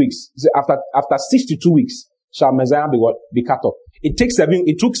 62 weeks. So after 62 weeks shall Messiah be what? Be cut off. It took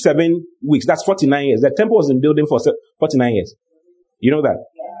 7 weeks. That's 49 years. The temple was in building for 49 years. You know that?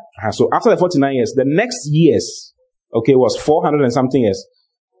 So after the 49 years, the next years, okay, was 400 and something years.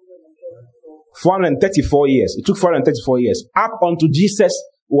 434 years. It took 434 years. Up unto Jesus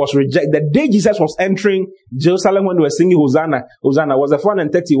was rejected. The day Jesus was entering Jerusalem when they were singing Hosanna, Hosanna was the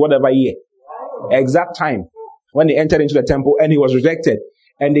 430 whatever year. Exact time when he entered into the temple and he was rejected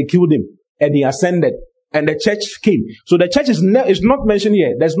and they killed him and he ascended and the church came. So the church is not mentioned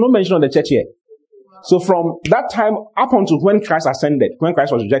here. There's no mention of the church here. So from that time up until when Christ ascended, when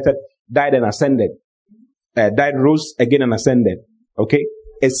Christ was rejected, died and ascended, died, rose again and ascended. Okay?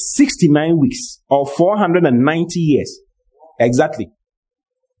 It's 69 weeks or 490 years. Exactly.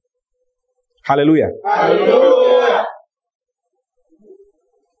 Hallelujah. Hallelujah.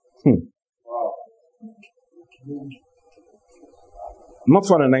 Not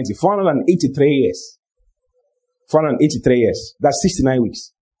 490, 483 years. 483 years. That's 69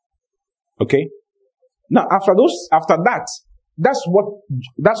 weeks. Okay? Now, after that, that's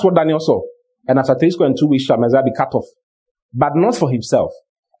what Daniel saw. And after 3 weeks shall Messiah be cut off. But not for himself.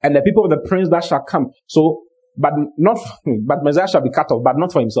 And the people of the prince that shall come. So, but Messiah shall be cut off, but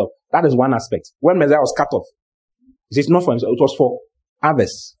not for himself. That is one aspect. When Messiah was cut off, it is not for himself, it was for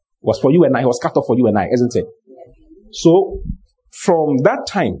others. It was for you and I. It was cut off for you and I, isn't it? So, from that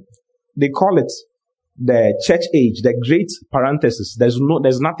time, they call it the church age, the great parenthesis. There's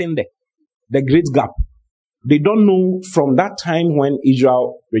nothing there. The great gap. They don't know from that time when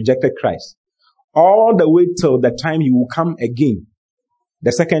Israel rejected Christ, all the way till the time he will come again.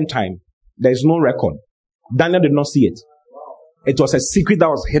 The second time, there is no record. Daniel did not see it. It was a secret that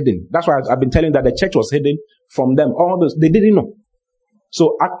was hidden. That's why I've been telling that the church was hidden from them. All those, they didn't know.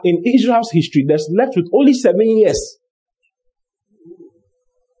 So in Israel's history, there's left with only 7 years.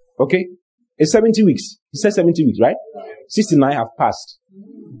 Okay? It's 70 weeks. He said 70 weeks, right? 69 have passed.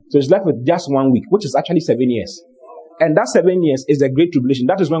 So it's left with just 1 week, which is actually 7 years. And that 7 years is the Great Tribulation.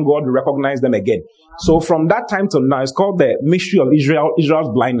 That is when God will recognize them again. So from that time till now, it's called the mystery of Israel's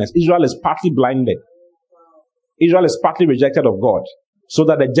blindness. Israel is partly blinded. Israel is partly rejected of God. So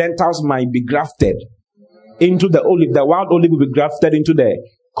that the Gentiles might be grafted into the olive. The wild olive will be grafted into the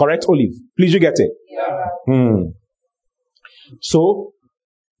correct olive. Please, you get it? Yeah. So,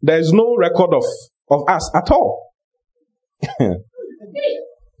 there's no record of us at all.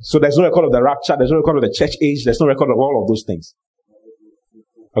 So there's no record of the rapture, there's no record of the church age, there's no record of all of those things.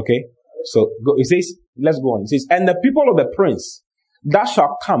 Okay? So it says, let's go on. It says, and the people of the prince that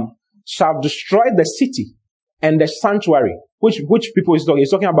shall come shall destroy the city and the sanctuary. Which people is talking?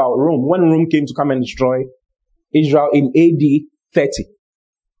 He's talking about Rome. When Rome came to come and destroy Israel in AD 30.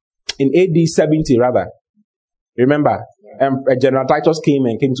 In AD 70 rather. Remember? General Titus came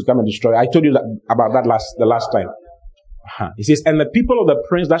to come and destroy. I told you about that the last time. He says, and the people of the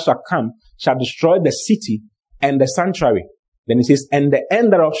prince that shall come shall destroy the city and the sanctuary. Then he says, and the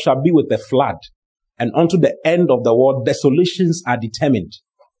end thereof shall be with the flood. And unto the end of the world, desolations are determined.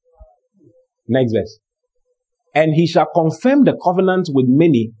 Next verse. And he shall confirm the covenant with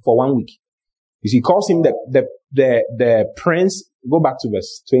many for 1 week. You see, he calls him the prince. Go back to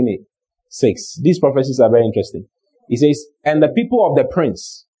verse 26. These prophecies are very interesting. He says, and the people of the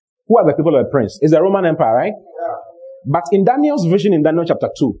prince. Who are the people of the prince? It's the Roman Empire, right? Yeah. But in Daniel's vision in Daniel chapter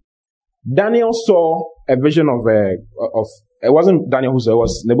 2, Daniel saw a vision of it wasn't Daniel who saw it,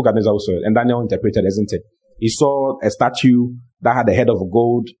 was Nebuchadnezzar who saw it, and Daniel interpreted, isn't it? He saw a statue that had a head of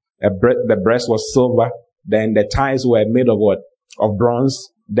gold, the breast was silver, then the thighs were made of what? Of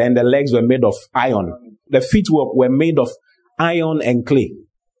bronze, then the legs were made of iron. The feet were made of iron and clay.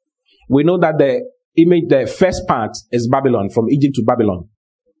 We know that the first part is Babylon, from Egypt to Babylon.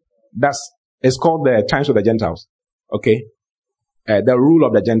 It's called the times of the Gentiles. Okay? The rule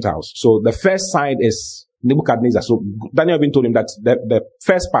of the Gentiles. So the first side is Nebuchadnezzar. So Daniel even told him that the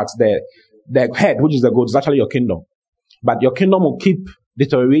first part, the head, which is the gold, is actually your kingdom. But your kingdom will keep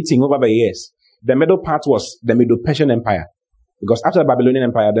deteriorating over the years. The middle part was the Medo-Persian Empire. Because after the Babylonian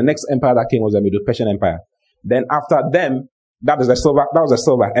Empire, the next empire that came was the Medo-Persian Empire. Then after them, that was the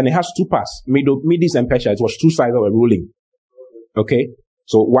silver. And it has two parts. Medes and Persia. It was two sides that were ruling. Okay?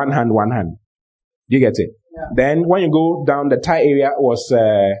 So one hand. Do you get it? Yeah. Then when you go down, the Thai area was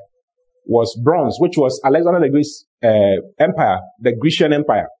bronze, which was Alexander the Great's empire, the Grecian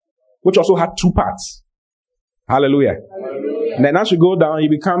Empire, which also had two parts. Hallelujah. Hallelujah. And then as you go down, it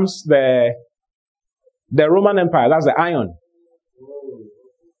becomes the Roman Empire. That's the iron.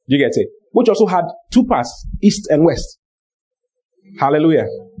 Do you get it? Which also had two parts, east and west. Hallelujah.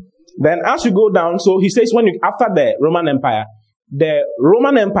 Then as you go down, so he says after the Roman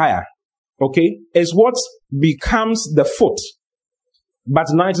Empire, okay, is what becomes the foot. But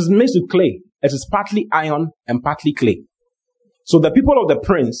now it is made with clay. It is partly iron and partly clay. So the people of the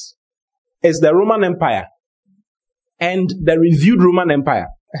prince is the Roman Empire and the reviewed Roman Empire.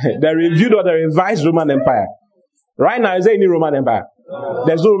 The reviewed or the revised Roman Empire. Right now, is there any Roman Empire? No.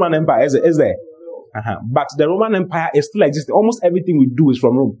 There's no Roman Empire, is there? But the Roman Empire is still existing. Almost everything we do is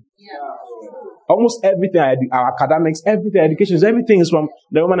from Rome. Yeah. Almost everything, our academics, everything, education, everything is from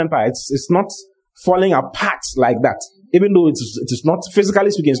the Roman Empire. It's not falling apart like that. Even though it is not,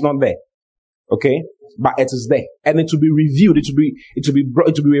 physically speaking, it's not there. Okay? But it is there. And it will be reviewed, it will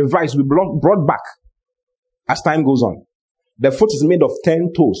be revised, it will be brought back as time goes on. The foot is made of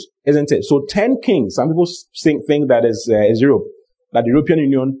 10 toes, isn't it? So 10 kings. Some people think that is Europe. That the European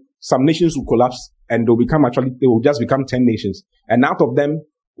Union, some nations will collapse and they will just become 10 nations. And out of them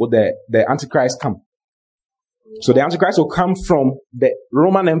will the Antichrist come. So the Antichrist will come from the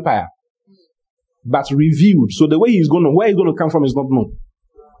Roman Empire, but reviewed. So the way where he's going to come from is not known.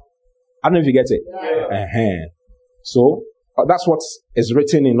 I don't know if you get it. Yeah. So that's what is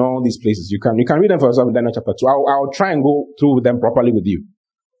written in all these places. You can read them for yourself in Daniel chapter 2. I'll try and go through them properly with you.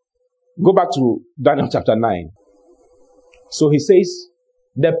 Go back to Daniel chapter 9. So he says,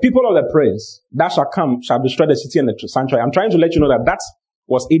 the people of the prince that shall come shall destroy the city and the sanctuary. I'm trying to let you know that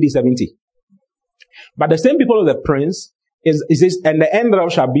was AD 70. But the same people of the prince it says, and the end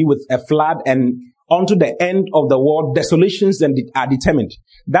thereof shall be with a flood, and unto the end of the world desolations are determined.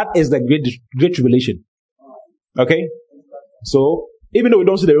 That is the great tribulation. Okay? So, even though we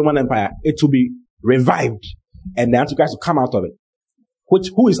don't see the Roman Empire, it will be revived, and the Antichrist will come out of it.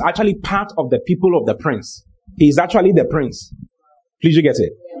 Who is actually part of the people of the prince. He is actually the prince. Please, you get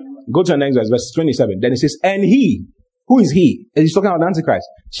it? Go to the next verse 27. Then it says, and he, who is he? He's talking about the Antichrist,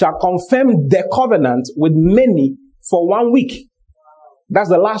 shall confirm the covenant with many for 1 week. That's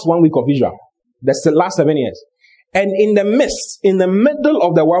the last 1 week of Israel. That's the last 7 years. And in the middle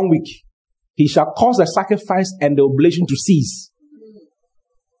of the 1 week, he shall cause the sacrifice and the oblation to cease.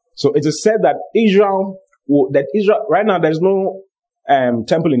 So it is said that Israel, right now there's no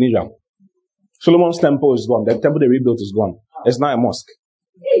temple in Israel. Solomon's temple is gone. The temple they rebuilt is gone. It's now a mosque.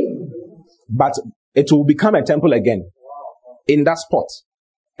 But it will become a temple again in that spot.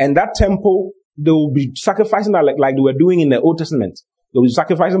 And that temple, they will be sacrificing that like they were doing in the Old Testament. They will be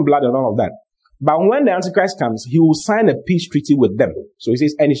sacrificing blood and all of that. But when the Antichrist comes, he will sign a peace treaty with them. So he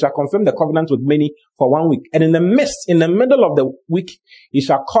says, and he shall confirm the covenant with many for 1 week. And in the middle of the week, he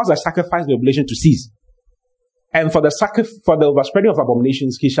shall cause the sacrifice, the oblation to cease. And for the overspreading of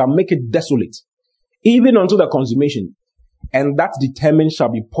abominations, he shall make it desolate, even unto the consummation. And that determined shall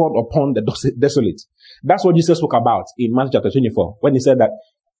be poured upon the desolate. That's what Jesus spoke about in Matthew chapter 24, when he said that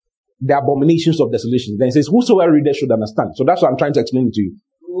the abominations of desolation. Then he says, whosoever readeth should understand. So that's what I'm trying to explain it to you.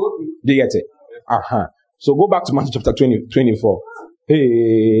 Do you get it? So go back to Matthew chapter 24.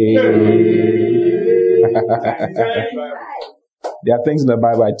 Hey. There are things in the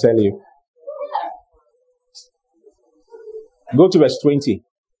Bible, I tell you. Go to verse 20.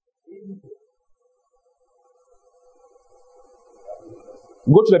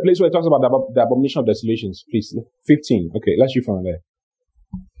 Go to the place where it talks about the abomination of desolations, please. 15. Okay, let's read from there.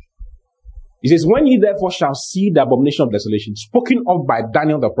 It says, when ye therefore shall see the abomination of desolation, spoken of by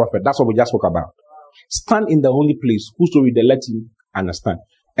Daniel the prophet, that's what we just spoke about. Stand in the holy place, whoso read, let him understand.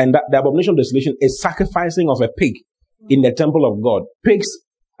 And that the abomination of desolation is sacrificing of a pig in the temple of God. Pigs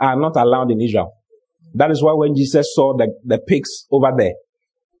are not allowed in Israel. That is why when Jesus saw the pigs over there,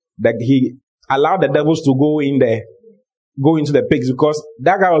 that he allowed the devils to go into the pigs, because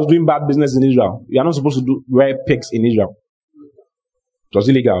that guy was doing bad business in Israel. You are not supposed to rear pigs in Israel. It was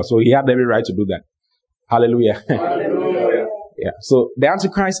illegal, so he had every right to do that. Hallelujah. Hallelujah. Yeah. So the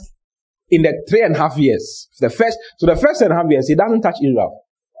Antichrist, in the 3.5 years, the first 3.5 years, he doesn't touch Israel.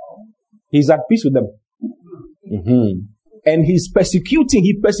 He's at peace with them. And he persecutes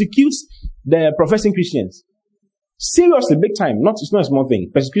the professing Christians. Seriously, big time. It's not a small thing.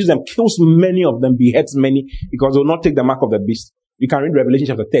 Persecutes them, kills many of them, beheads many, because they will not take the mark of the beast. You can read Revelation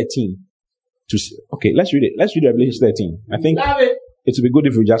chapter 13. Okay, let's read it. Let's read Revelation 13. I think it would be good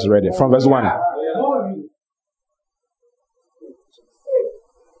if we just read it from verse 1.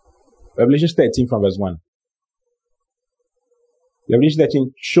 Revelation 13 from verse 1. Revelation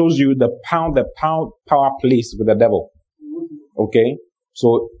 13 shows you the power place with the devil. Okay?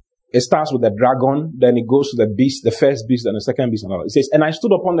 So, it starts with the dragon, then it goes to the beast, the first beast, and the second beast, and all. It says, and I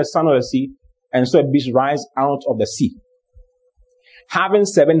stood upon the sand of the sea, and saw a beast rise out of the sea, having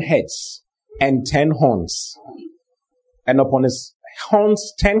 7 heads and 10 horns, and upon his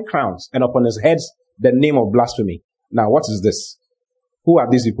horns 10 crowns, and upon his heads the name of blasphemy. Now, what is this? Who are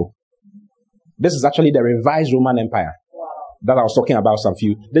these people? This is actually the revised Roman Empire that I was talking about some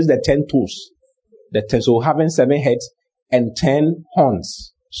few. This is the 10 toes. So having 7 heads and 10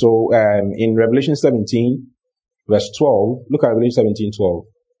 horns. So, in Revelation 17, verse 12, look at Revelation 17:12.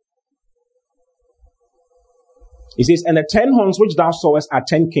 It says, and the 10 horns which thou sawest are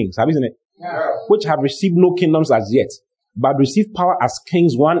 10 kings. Have you seen it? Yeah. Which have received no kingdoms as yet, but receive power as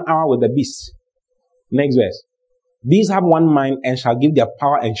kings 1 hour with the beast. Next verse. These have one mind and shall give their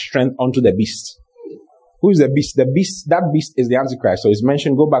power and strength unto the beast. Who is the beast? That beast is the Antichrist. So it's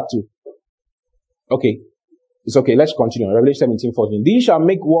mentioned, go back to, okay. It's okay, let's continue. Revelation 17:14. These shall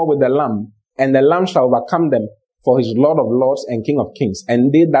make war with the Lamb, and the Lamb shall overcome them, for his Lord of lords and King of kings.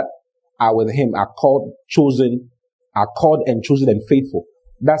 And they that are with him are called and chosen and faithful.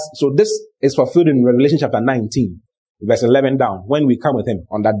 So this is fulfilled in Revelation chapter 19, verse 11 down, when we come with him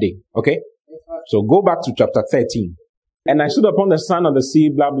on that day. Okay? So go back to chapter 13. And I stood upon the sand of the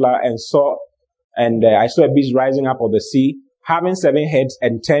sea, blah, blah, and I saw a beast rising up of the sea, having 7 heads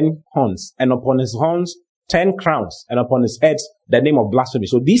and 10 horns, and upon his horns 10 crowns, and upon his heads the name of blasphemy.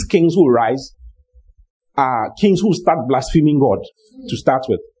 So these kings who rise are kings who start blaspheming God to start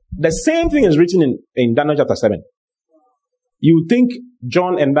with. The same thing is written in Daniel chapter 7. You would think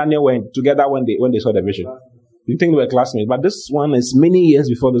John and Daniel were together when they saw the vision. You think they were classmates, but this one is many years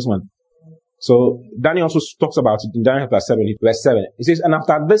before this one. So Daniel also talks about it in Daniel chapter 7, verse 7. It says, and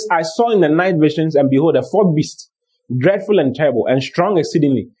after this I saw in the night visions, and behold, a 4th beast, dreadful and terrible, and strong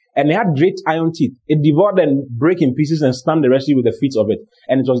exceedingly. And it had great iron teeth. It devoured and brake in pieces and stamped the rescue with the feet of it.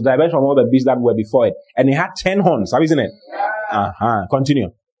 And it was diverse from all the beasts that were before it. And it had 10 horns. Have you seen it? Continue.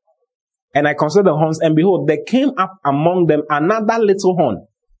 And I considered the horns, and behold, there came up among them another little horn.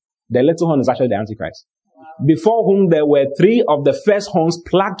 The little horn is actually the Antichrist. Before whom there were 3 of the first horns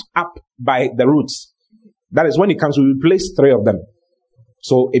plucked up by the roots. That is, when it comes to replace 3 of them.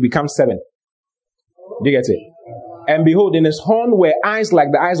 So it becomes 7. Do you get it? And behold, in his horn were eyes like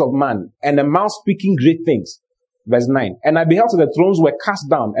the eyes of man, and a mouth speaking great things. Verse 9. And I beheld the thrones were cast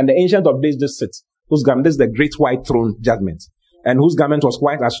down, and the Ancient of Days did sit. Whose garment? This is the great white throne judgment. And whose garment was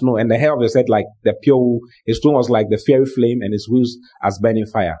white as snow, and the hair of his head like the pure wool. His throne was like the fiery flame, and his wheels as burning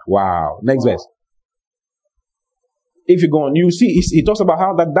fire. Wow. Next verse. If you go on, you see, he talks about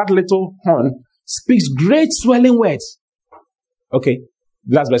how that little horn speaks great swelling words. Okay.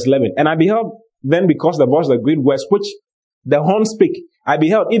 That's verse 11. And I beheld then, because the voice of the great words which the horn spake, I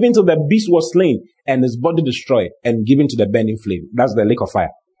beheld even till the beast was slain, and his body destroyed, and given to the burning flame. That's the lake of fire.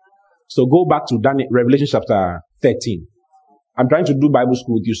 So go back to Revelation chapter 13. I'm trying to do Bible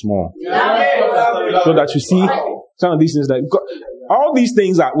school with you small. So that you see some of these things all these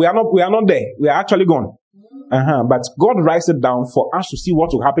things we are not there. We are actually gone. But God writes it down for us to see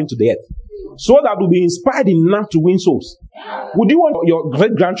what will happen to the earth, so that we'll be inspired enough to win souls. Would you want your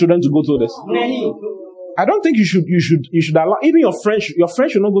great-grandchildren to go through this? I don't think you should allow, even your friends should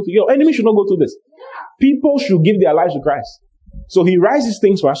not go through, your enemy should not go through this. People should give their lives to Christ. So he writes these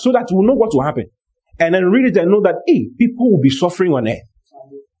things for us so that we'll know what will happen. And then read it and know that, people will be suffering on earth.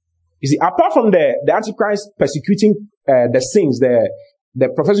 You see, apart from the Antichrist persecuting the saints, the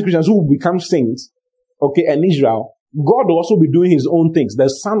professing Christians who will become saints, okay, and Israel, God will also be doing his own things. The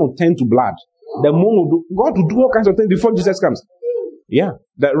sun will turn to blood. The moon will do, God will do all kinds of things before Jesus comes. Yeah.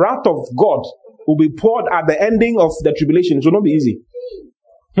 The wrath of God will be poured at the ending of the tribulation. It will not be easy.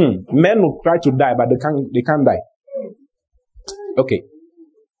 Men will try to die, but they can't die. Okay.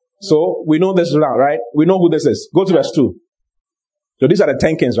 So, we know this now, right? We know who this is. Go to verse 2. So these are the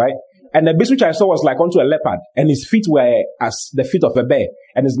 10 kings, right? And the beast which I saw was like unto a leopard, and his feet were as the feet of a bear,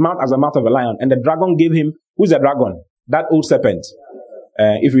 and his mouth as the mouth of a lion. And the dragon gave him, who's the dragon? That old serpent.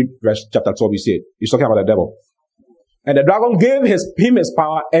 If you read verse chapter 12, you see it. He's talking about the devil. And the dragon gave him his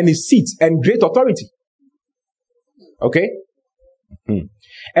power and his seat and great authority. Okay?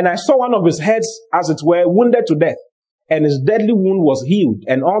 And I saw one of his heads, as it were, wounded to death, and his deadly wound was healed,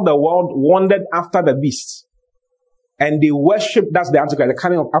 and all the world wandered after the beast. And they worshipped, that's the Antichrist, the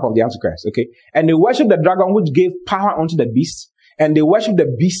coming up of the Antichrist, okay? And they worshipped the dragon which gave power unto the beast, and they worshipped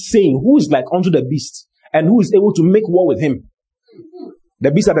the beast, saying, who is like unto the beast, and who is able to make war with him?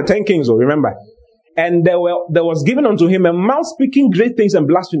 The beast are the 10 kings, remember? And there was given unto him a mouth speaking great things and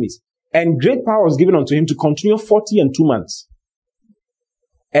blasphemies, and great power was given unto him to continue 40 and 2 months.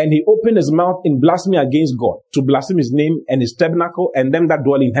 And he opened his mouth in blasphemy against God, to blaspheme his name and his tabernacle and them that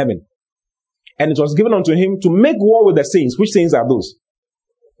dwell in heaven. And it was given unto him to make war with the saints. Which saints are those?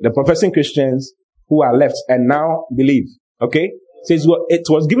 The professing Christians who are left and now believe. Okay? Says it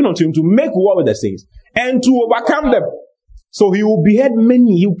was given unto him to make war with the saints and to overcome them. So he will behead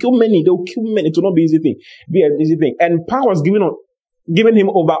many, he will kill many, they will kill many. It will not be an easy thing. And power was given him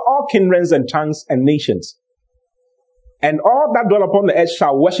over all kindreds and tongues and nations. And all that dwell upon the earth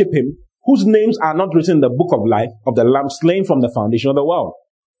shall worship him, whose names are not written in the book of life of the Lamb slain from the foundation of the world.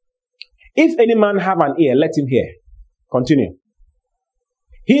 If any man have an ear, let him hear. Continue.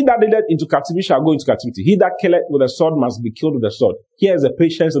 He that leadeth into captivity shall go into captivity. He that killeth with a sword must be killed with a sword. Here is the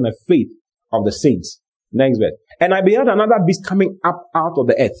patience and the faith of the saints. Next verse. And I beheld another beast coming up out of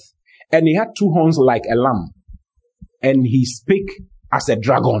the earth, and he had 2 horns like a lamb, and he spake as a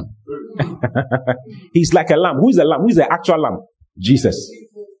dragon. He's like a lamb. Who is the lamb? Who is the actual lamb? Jesus.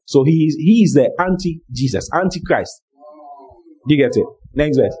 So he is the anti-Jesus, antichrist. Do you get it?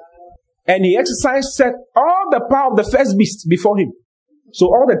 Next verse. And he set all the power of the first beast before him. So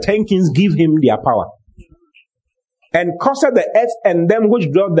all the 10 kings give him their power. And caused the earth and them which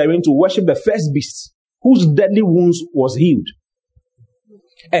dwell therein to worship the first beast, whose deadly wounds was healed.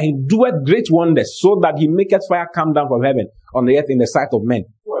 And he doeth great wonders, so that he maketh fire come down from heaven on the earth in the sight of men.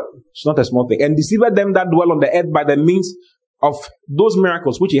 It's not a small thing. And deceiveth them that dwell on the earth by the means of those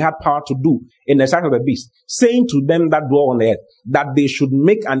miracles which he had power to do in the sight of the beast, saying to them that dwell on the earth, that they should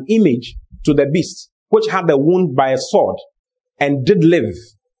make an image to the beast, which had the wound by a sword, and did live.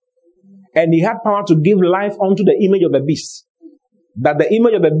 And he had power to give life unto the image of the beast, that the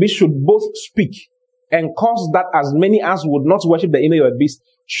image of the beast should both speak, and cause that as many as would not worship the image of the beast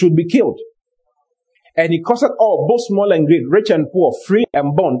should be killed. And he caused all, both small and great, rich and poor, free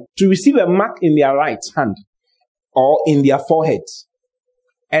and bond, to receive a mark in their right hand, or in their foreheads.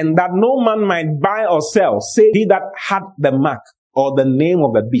 And that no man might buy or sell, save he that had the mark, or the name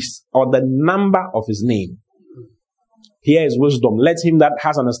of the beast, or the number of his name. Here is wisdom. Let him that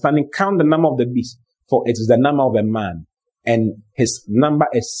has understanding count the number of the beast, for it is the number of a man. And his number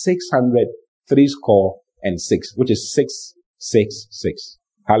is 666, which is 666.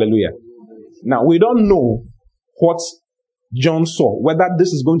 Hallelujah. Now, we don't know what John saw, whether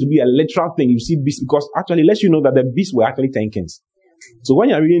this is going to be a literal thing. You see beasts, because actually, it lets you know that the beasts were actually 10 kings. So when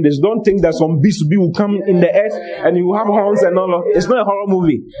you're reading this, don't think that some beast will come in the earth and you have horns and all of it. It's not a horror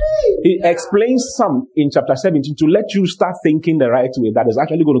movie. He explains some in chapter 17 to let you start thinking the right way, that is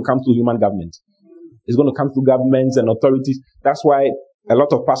actually going to come through human government. It's going to come through governments and authorities. That's why a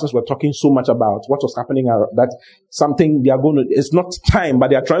lot of pastors were talking so much about what was happening, that something they are going to, it's not time, but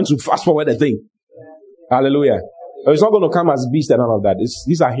they are trying to fast forward the thing. Hallelujah. It's not going to come as beasts and all of that.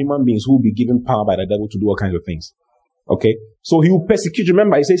 These are human beings who will be given power by the devil to do all kinds of things. Okay? So he will persecute.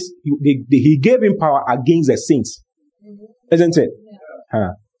 Remember, he says he gave him power against the saints. Isn't it?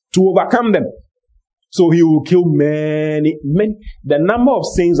 To overcome them. So he will kill many. The number of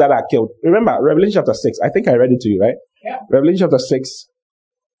saints that are killed. Remember, Revelation chapter 6. I think I read it to you, right? Yeah. Revelation chapter 6,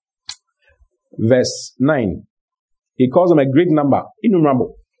 verse 9. He calls them a great number,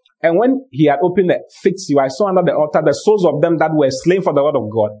 innumerable. And when he had opened the fifth seal, I saw under the altar the souls of them that were slain for the word of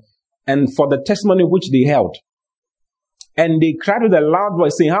God and for the testimony which they held. And they cried with a loud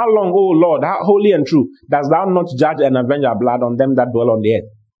voice, saying, How long, O Lord, how holy and true, dost thou not judge and avenge our blood on them that dwell on the earth?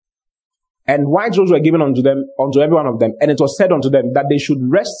 And white robes were given unto them, unto every one of them. And it was said unto them that they should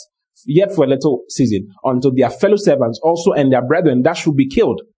rest yet for a little season, until their fellow servants also and their brethren that should be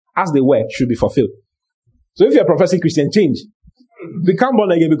killed, as they were, should be fulfilled. So if you're a professing Christian, change. Become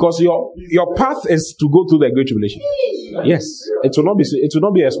born again, because your path is to go through the great tribulation. Yes. It will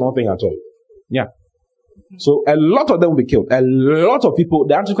not be a small thing at all. Yeah. So a lot of them will be killed. A lot of people,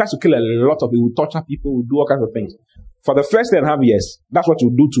 the Antichrist will kill a lot of people, will torture people, will do all kinds of things. For the first 10.5 years, that's what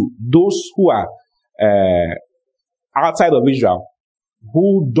you do to those who are outside of Israel,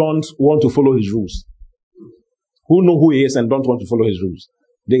 who don't want to follow his rules, who know who he is and don't want to follow his rules.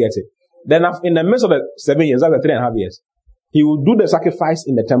 They get it. Then in the midst of the 7 years, that's the 3.5 years, he will do the sacrifice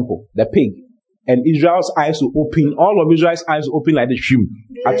in the temple, the pig, and Israel's eyes will open, all of Israel's eyes will open like the shrimp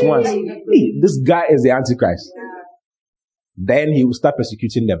at once. Hey, this guy is the Antichrist. Then he will start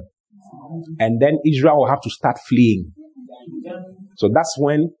persecuting them. And then Israel will have to start fleeing. So that's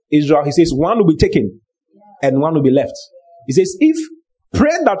when Israel, he says, one will be taken and one will be left. He says,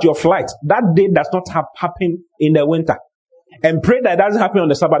 pray that your flight, that day does not happen in the winter. And pray that it doesn't happen on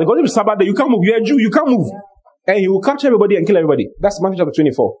the Sabbath. Because if it's Sabbath day, you can't move. You're a Jew, you can't move. And he will capture everybody and kill everybody. That's Matthew chapter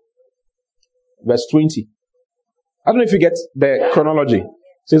 24. Verse 20. I don't know if you get the chronology. It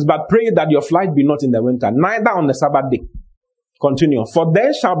says, but pray that your flight be not in the winter, neither on the Sabbath day. Continue. For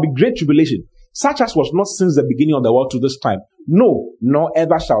there shall be great tribulation, such as was not since the beginning of the world to this time. No, nor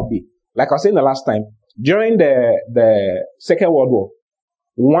ever shall be. Like I was saying the last time, during the Second World War,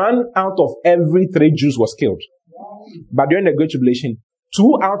 1 out of every 3 Jews was killed. But during the Great Tribulation,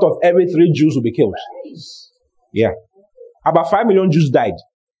 2 out of every 3 Jews will be killed. Yeah. About 5 million Jews died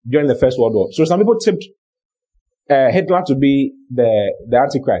during the First World War. So some people tipped Hitler to be the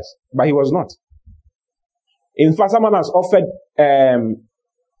Antichrist, but he was not. In fact, someone has offered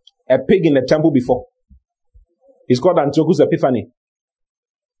a pig in the temple before. It's called Antiochus Epiphanes.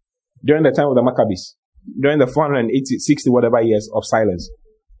 During the time of the Maccabees. During the 480, 60 whatever years of silence.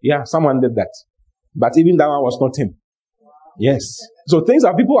 Yeah, someone did that. But even that one was not him. Yes. So things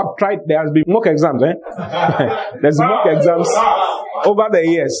that people have tried, there has been mock exams, There's mock exams over the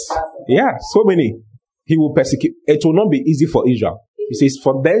years. Yeah, so many. He will persecute. It will not be easy for Israel. He says,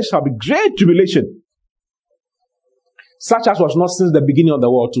 for there shall be great tribulation, such as was not since the beginning of the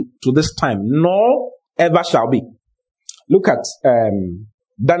world to this time, nor ever shall be. Look at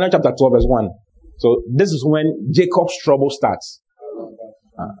Daniel chapter 12 verse 1. So this is when Jacob's trouble starts.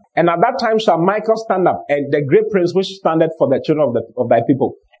 And at that time shall Michael stand up, and the great prince which standeth for the children of thy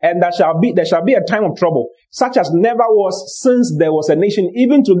people. And there shall be a time of trouble, such as never was since there was a nation,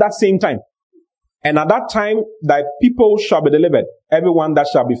 even to that same time. And at that time thy people shall be delivered, everyone that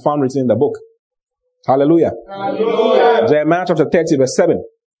shall be found written in the book. Hallelujah. Hallelujah. Jeremiah chapter 30 verse 7.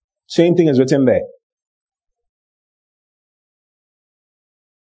 Same thing is written there.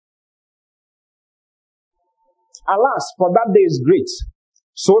 Alas, for that day is great,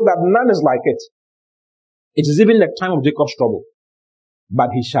 so that none is like it. It is even the time of Jacob's trouble, but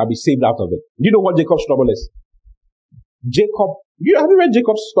he shall be saved out of it. Do you know what Jacob's trouble is? Jacob, have you read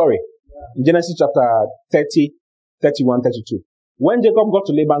Jacob's story? In Genesis chapter 30, 31, 32. When Jacob got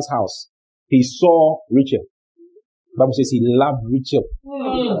to Laban's house, he saw Rachel. The Bible says he loved Rachel.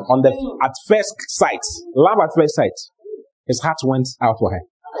 At first sight, love at first sight. His heart went out for her.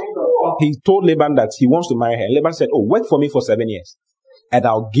 He told Laban that he wants to marry her. Laban said, oh, work for me for 7 years, and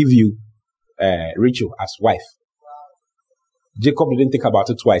I'll give you Rachel as wife. Jacob didn't think about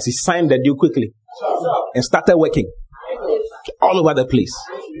it twice. He signed the deal quickly and started working all over the place.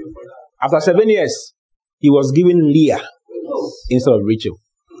 After 7 years, he was given Leah instead of Rachel.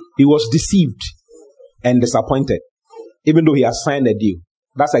 He was deceived and disappointed, even though he has signed a deal.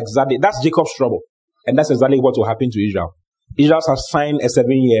 That's Jacob's trouble. And that's exactly what will happen to Israel. Israel has signed a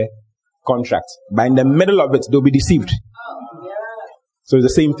 7-year contract, but in the middle of it, they'll be deceived. So it's the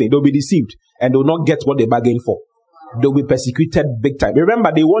same thing. They'll be deceived and they'll not get what they bargained for. They'll be persecuted big time.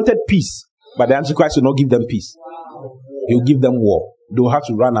 Remember, they wanted peace, but the Antichrist will not give them peace. He'll give them war. They'll have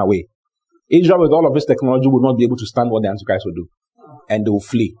to run away. Israel, with all of this technology, will not be able to stand what the Antichrist will do. And they will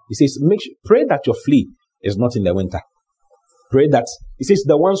flee. He says, pray that your flee is not in the winter. Pray that, he says,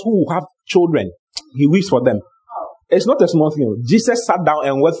 the ones who have children, he weeps for them. It's not a small thing. Jesus sat down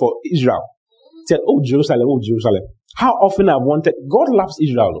and wept for Israel. He said, oh Jerusalem, how often I've wanted. God loves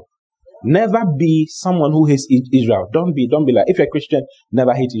Israel. Never be someone who hates Israel. Don't be like, if you're a Christian,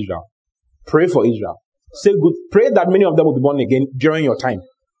 never hate Israel. Pray for Israel. Say good. Pray that many of them will be born again during your time.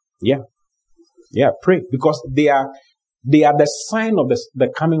 Yeah, pray. Because they are the sign of the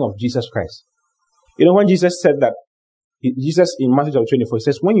coming of Jesus Christ. You know, when Jesus said that, Jesus in Matthew chapter 24, he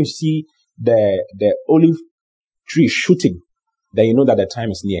says, when you see the olive tree shooting, then you know that the time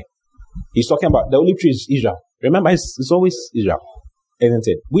is near. He's talking about the olive tree is Israel. Remember, it's always Israel. Isn't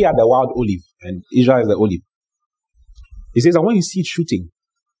it? We are the wild olive and Israel is the olive. He says that when you see it shooting,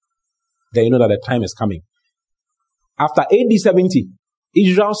 then you know that the time is coming. After AD 70,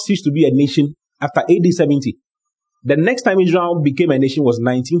 Israel ceased to be a nation after AD 70. The next time Israel became a nation was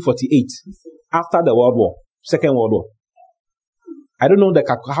 1948, after the World War, Second World War. I don't know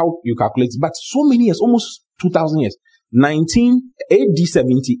how you calculate, but so many years, almost 2,000 years. AD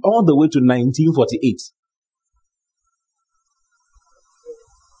 70 all the way to 1948.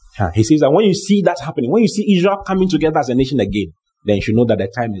 He says that when you see that happening, when you see Israel coming together as a nation again, then you should know that the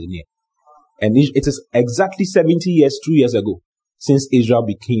time is near. And it is exactly 70 years, 2 years ago, since Israel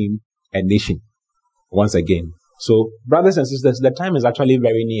became a nation once again. So, brothers and sisters, the time is actually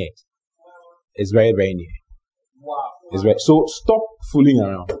very near. It's very, very near. So stop fooling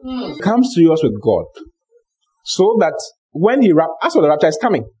around. Come serious with God. So that when as for the rapture is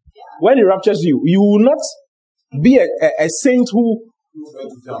coming, when he raptures you, you will not be a saint who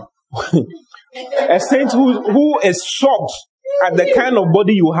a saint who is shocked at the kind of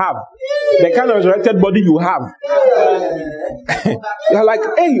body you have, the kind of resurrected body you have. You're like,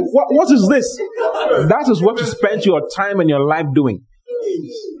 hey, what is this? That is what you spend your time and your life doing.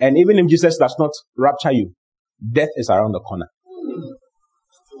 And even if Jesus does not rapture you, death is around the corner.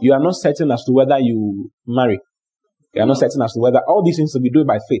 You are not certain as to whether you marry. You are not certain as to whether all these things will be done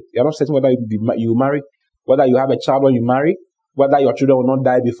by faith. You are not certain whether you marry, whether you have a child when you marry, whether your children will not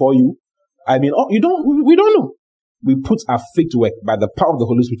die before you. I mean, we don't know. We put our faith to work by the power of the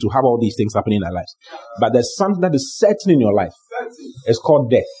Holy Spirit to have all these things happening in our lives. But there's something that is certain in your life. It's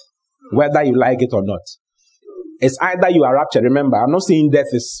called death, whether you like it or not. It's either you are raptured. Remember, I'm not saying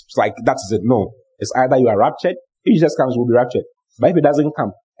death is like that is it. No. It's either you are raptured. If Jesus comes, we'll be raptured. But if he doesn't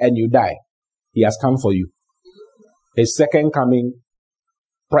come and you die, he has come for you. His second coming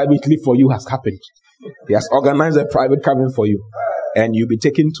privately for you has happened. He has organized a private coming for you. And you'll be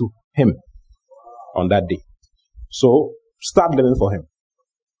taken to him on that day. So, start living for him.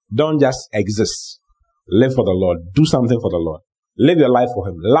 Don't just exist. Live for the Lord. Do something for the Lord. Live your life for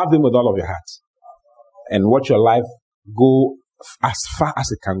him. Love him with all of your heart. And watch your life go as far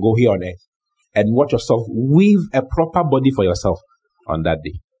as it can go here on earth. And watch yourself weave a proper body for yourself on that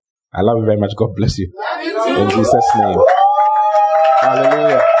day. I love you very much. God bless you. In Jesus' name.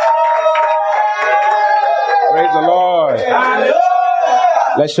 Hallelujah. Praise the Lord. Hallelujah.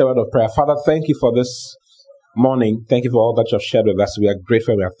 Let's share a word of prayer. Father, thank you for this morning. Thank you for all that you have shared with us. We are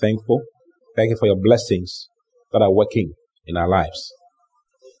grateful. We are thankful. Thank you for your blessings that are working in our lives.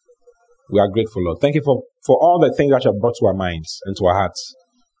 We are grateful, Lord. Thank you for all the things that you have brought to our minds and to our hearts.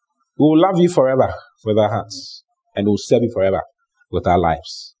 We will love you forever with our hearts, and we will serve you forever with our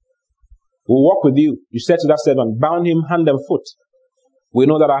lives. We will walk with you. You said to that servant, bound him hand and foot. We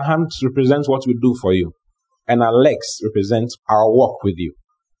know that our hands represent what we do for you, and our legs represent our walk with you.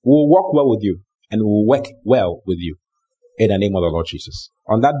 We will walk well with you, and we will work well with you. In the name of the Lord Jesus.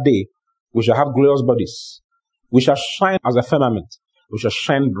 On that day, we shall have glorious bodies. We shall shine as a firmament. We shall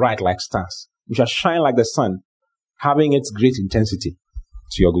shine bright like stars. We shall shine like the sun, having its great intensity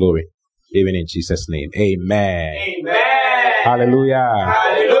to your glory. Even in Jesus' name. Amen. Amen. Hallelujah.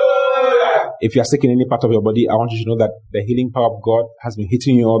 Hallelujah. If you are sick in any part of your body, I want you to know that the healing power of God has been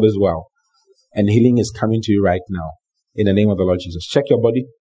hitting you all this while. And healing is coming to you right now. In the name of the Lord Jesus. Check your body.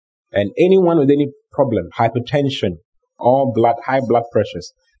 And anyone with any problem, hypertension, or high blood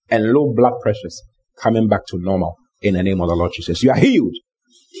pressures, and low blood pressures, coming back to normal. In the name of the Lord Jesus. You are healed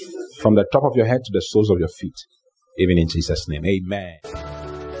from the top of your head to the soles of your feet. Even in Jesus' name. Amen.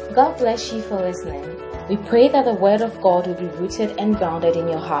 God bless you for listening. We pray that the word of God will be rooted and grounded in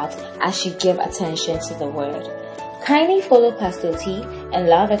your heart as you give attention to the word. Kindly follow Pastor T and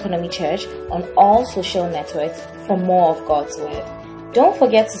Love Economy Church on all social networks for more of God's word. Don't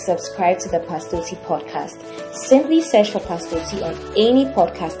forget to subscribe to the Pastor T podcast. Simply search for Pastor T on any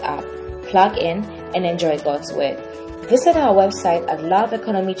podcast app, plug in, and enjoy God's word. Visit our website at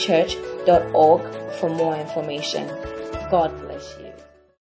loveeconomychurch.org for more information. God bless.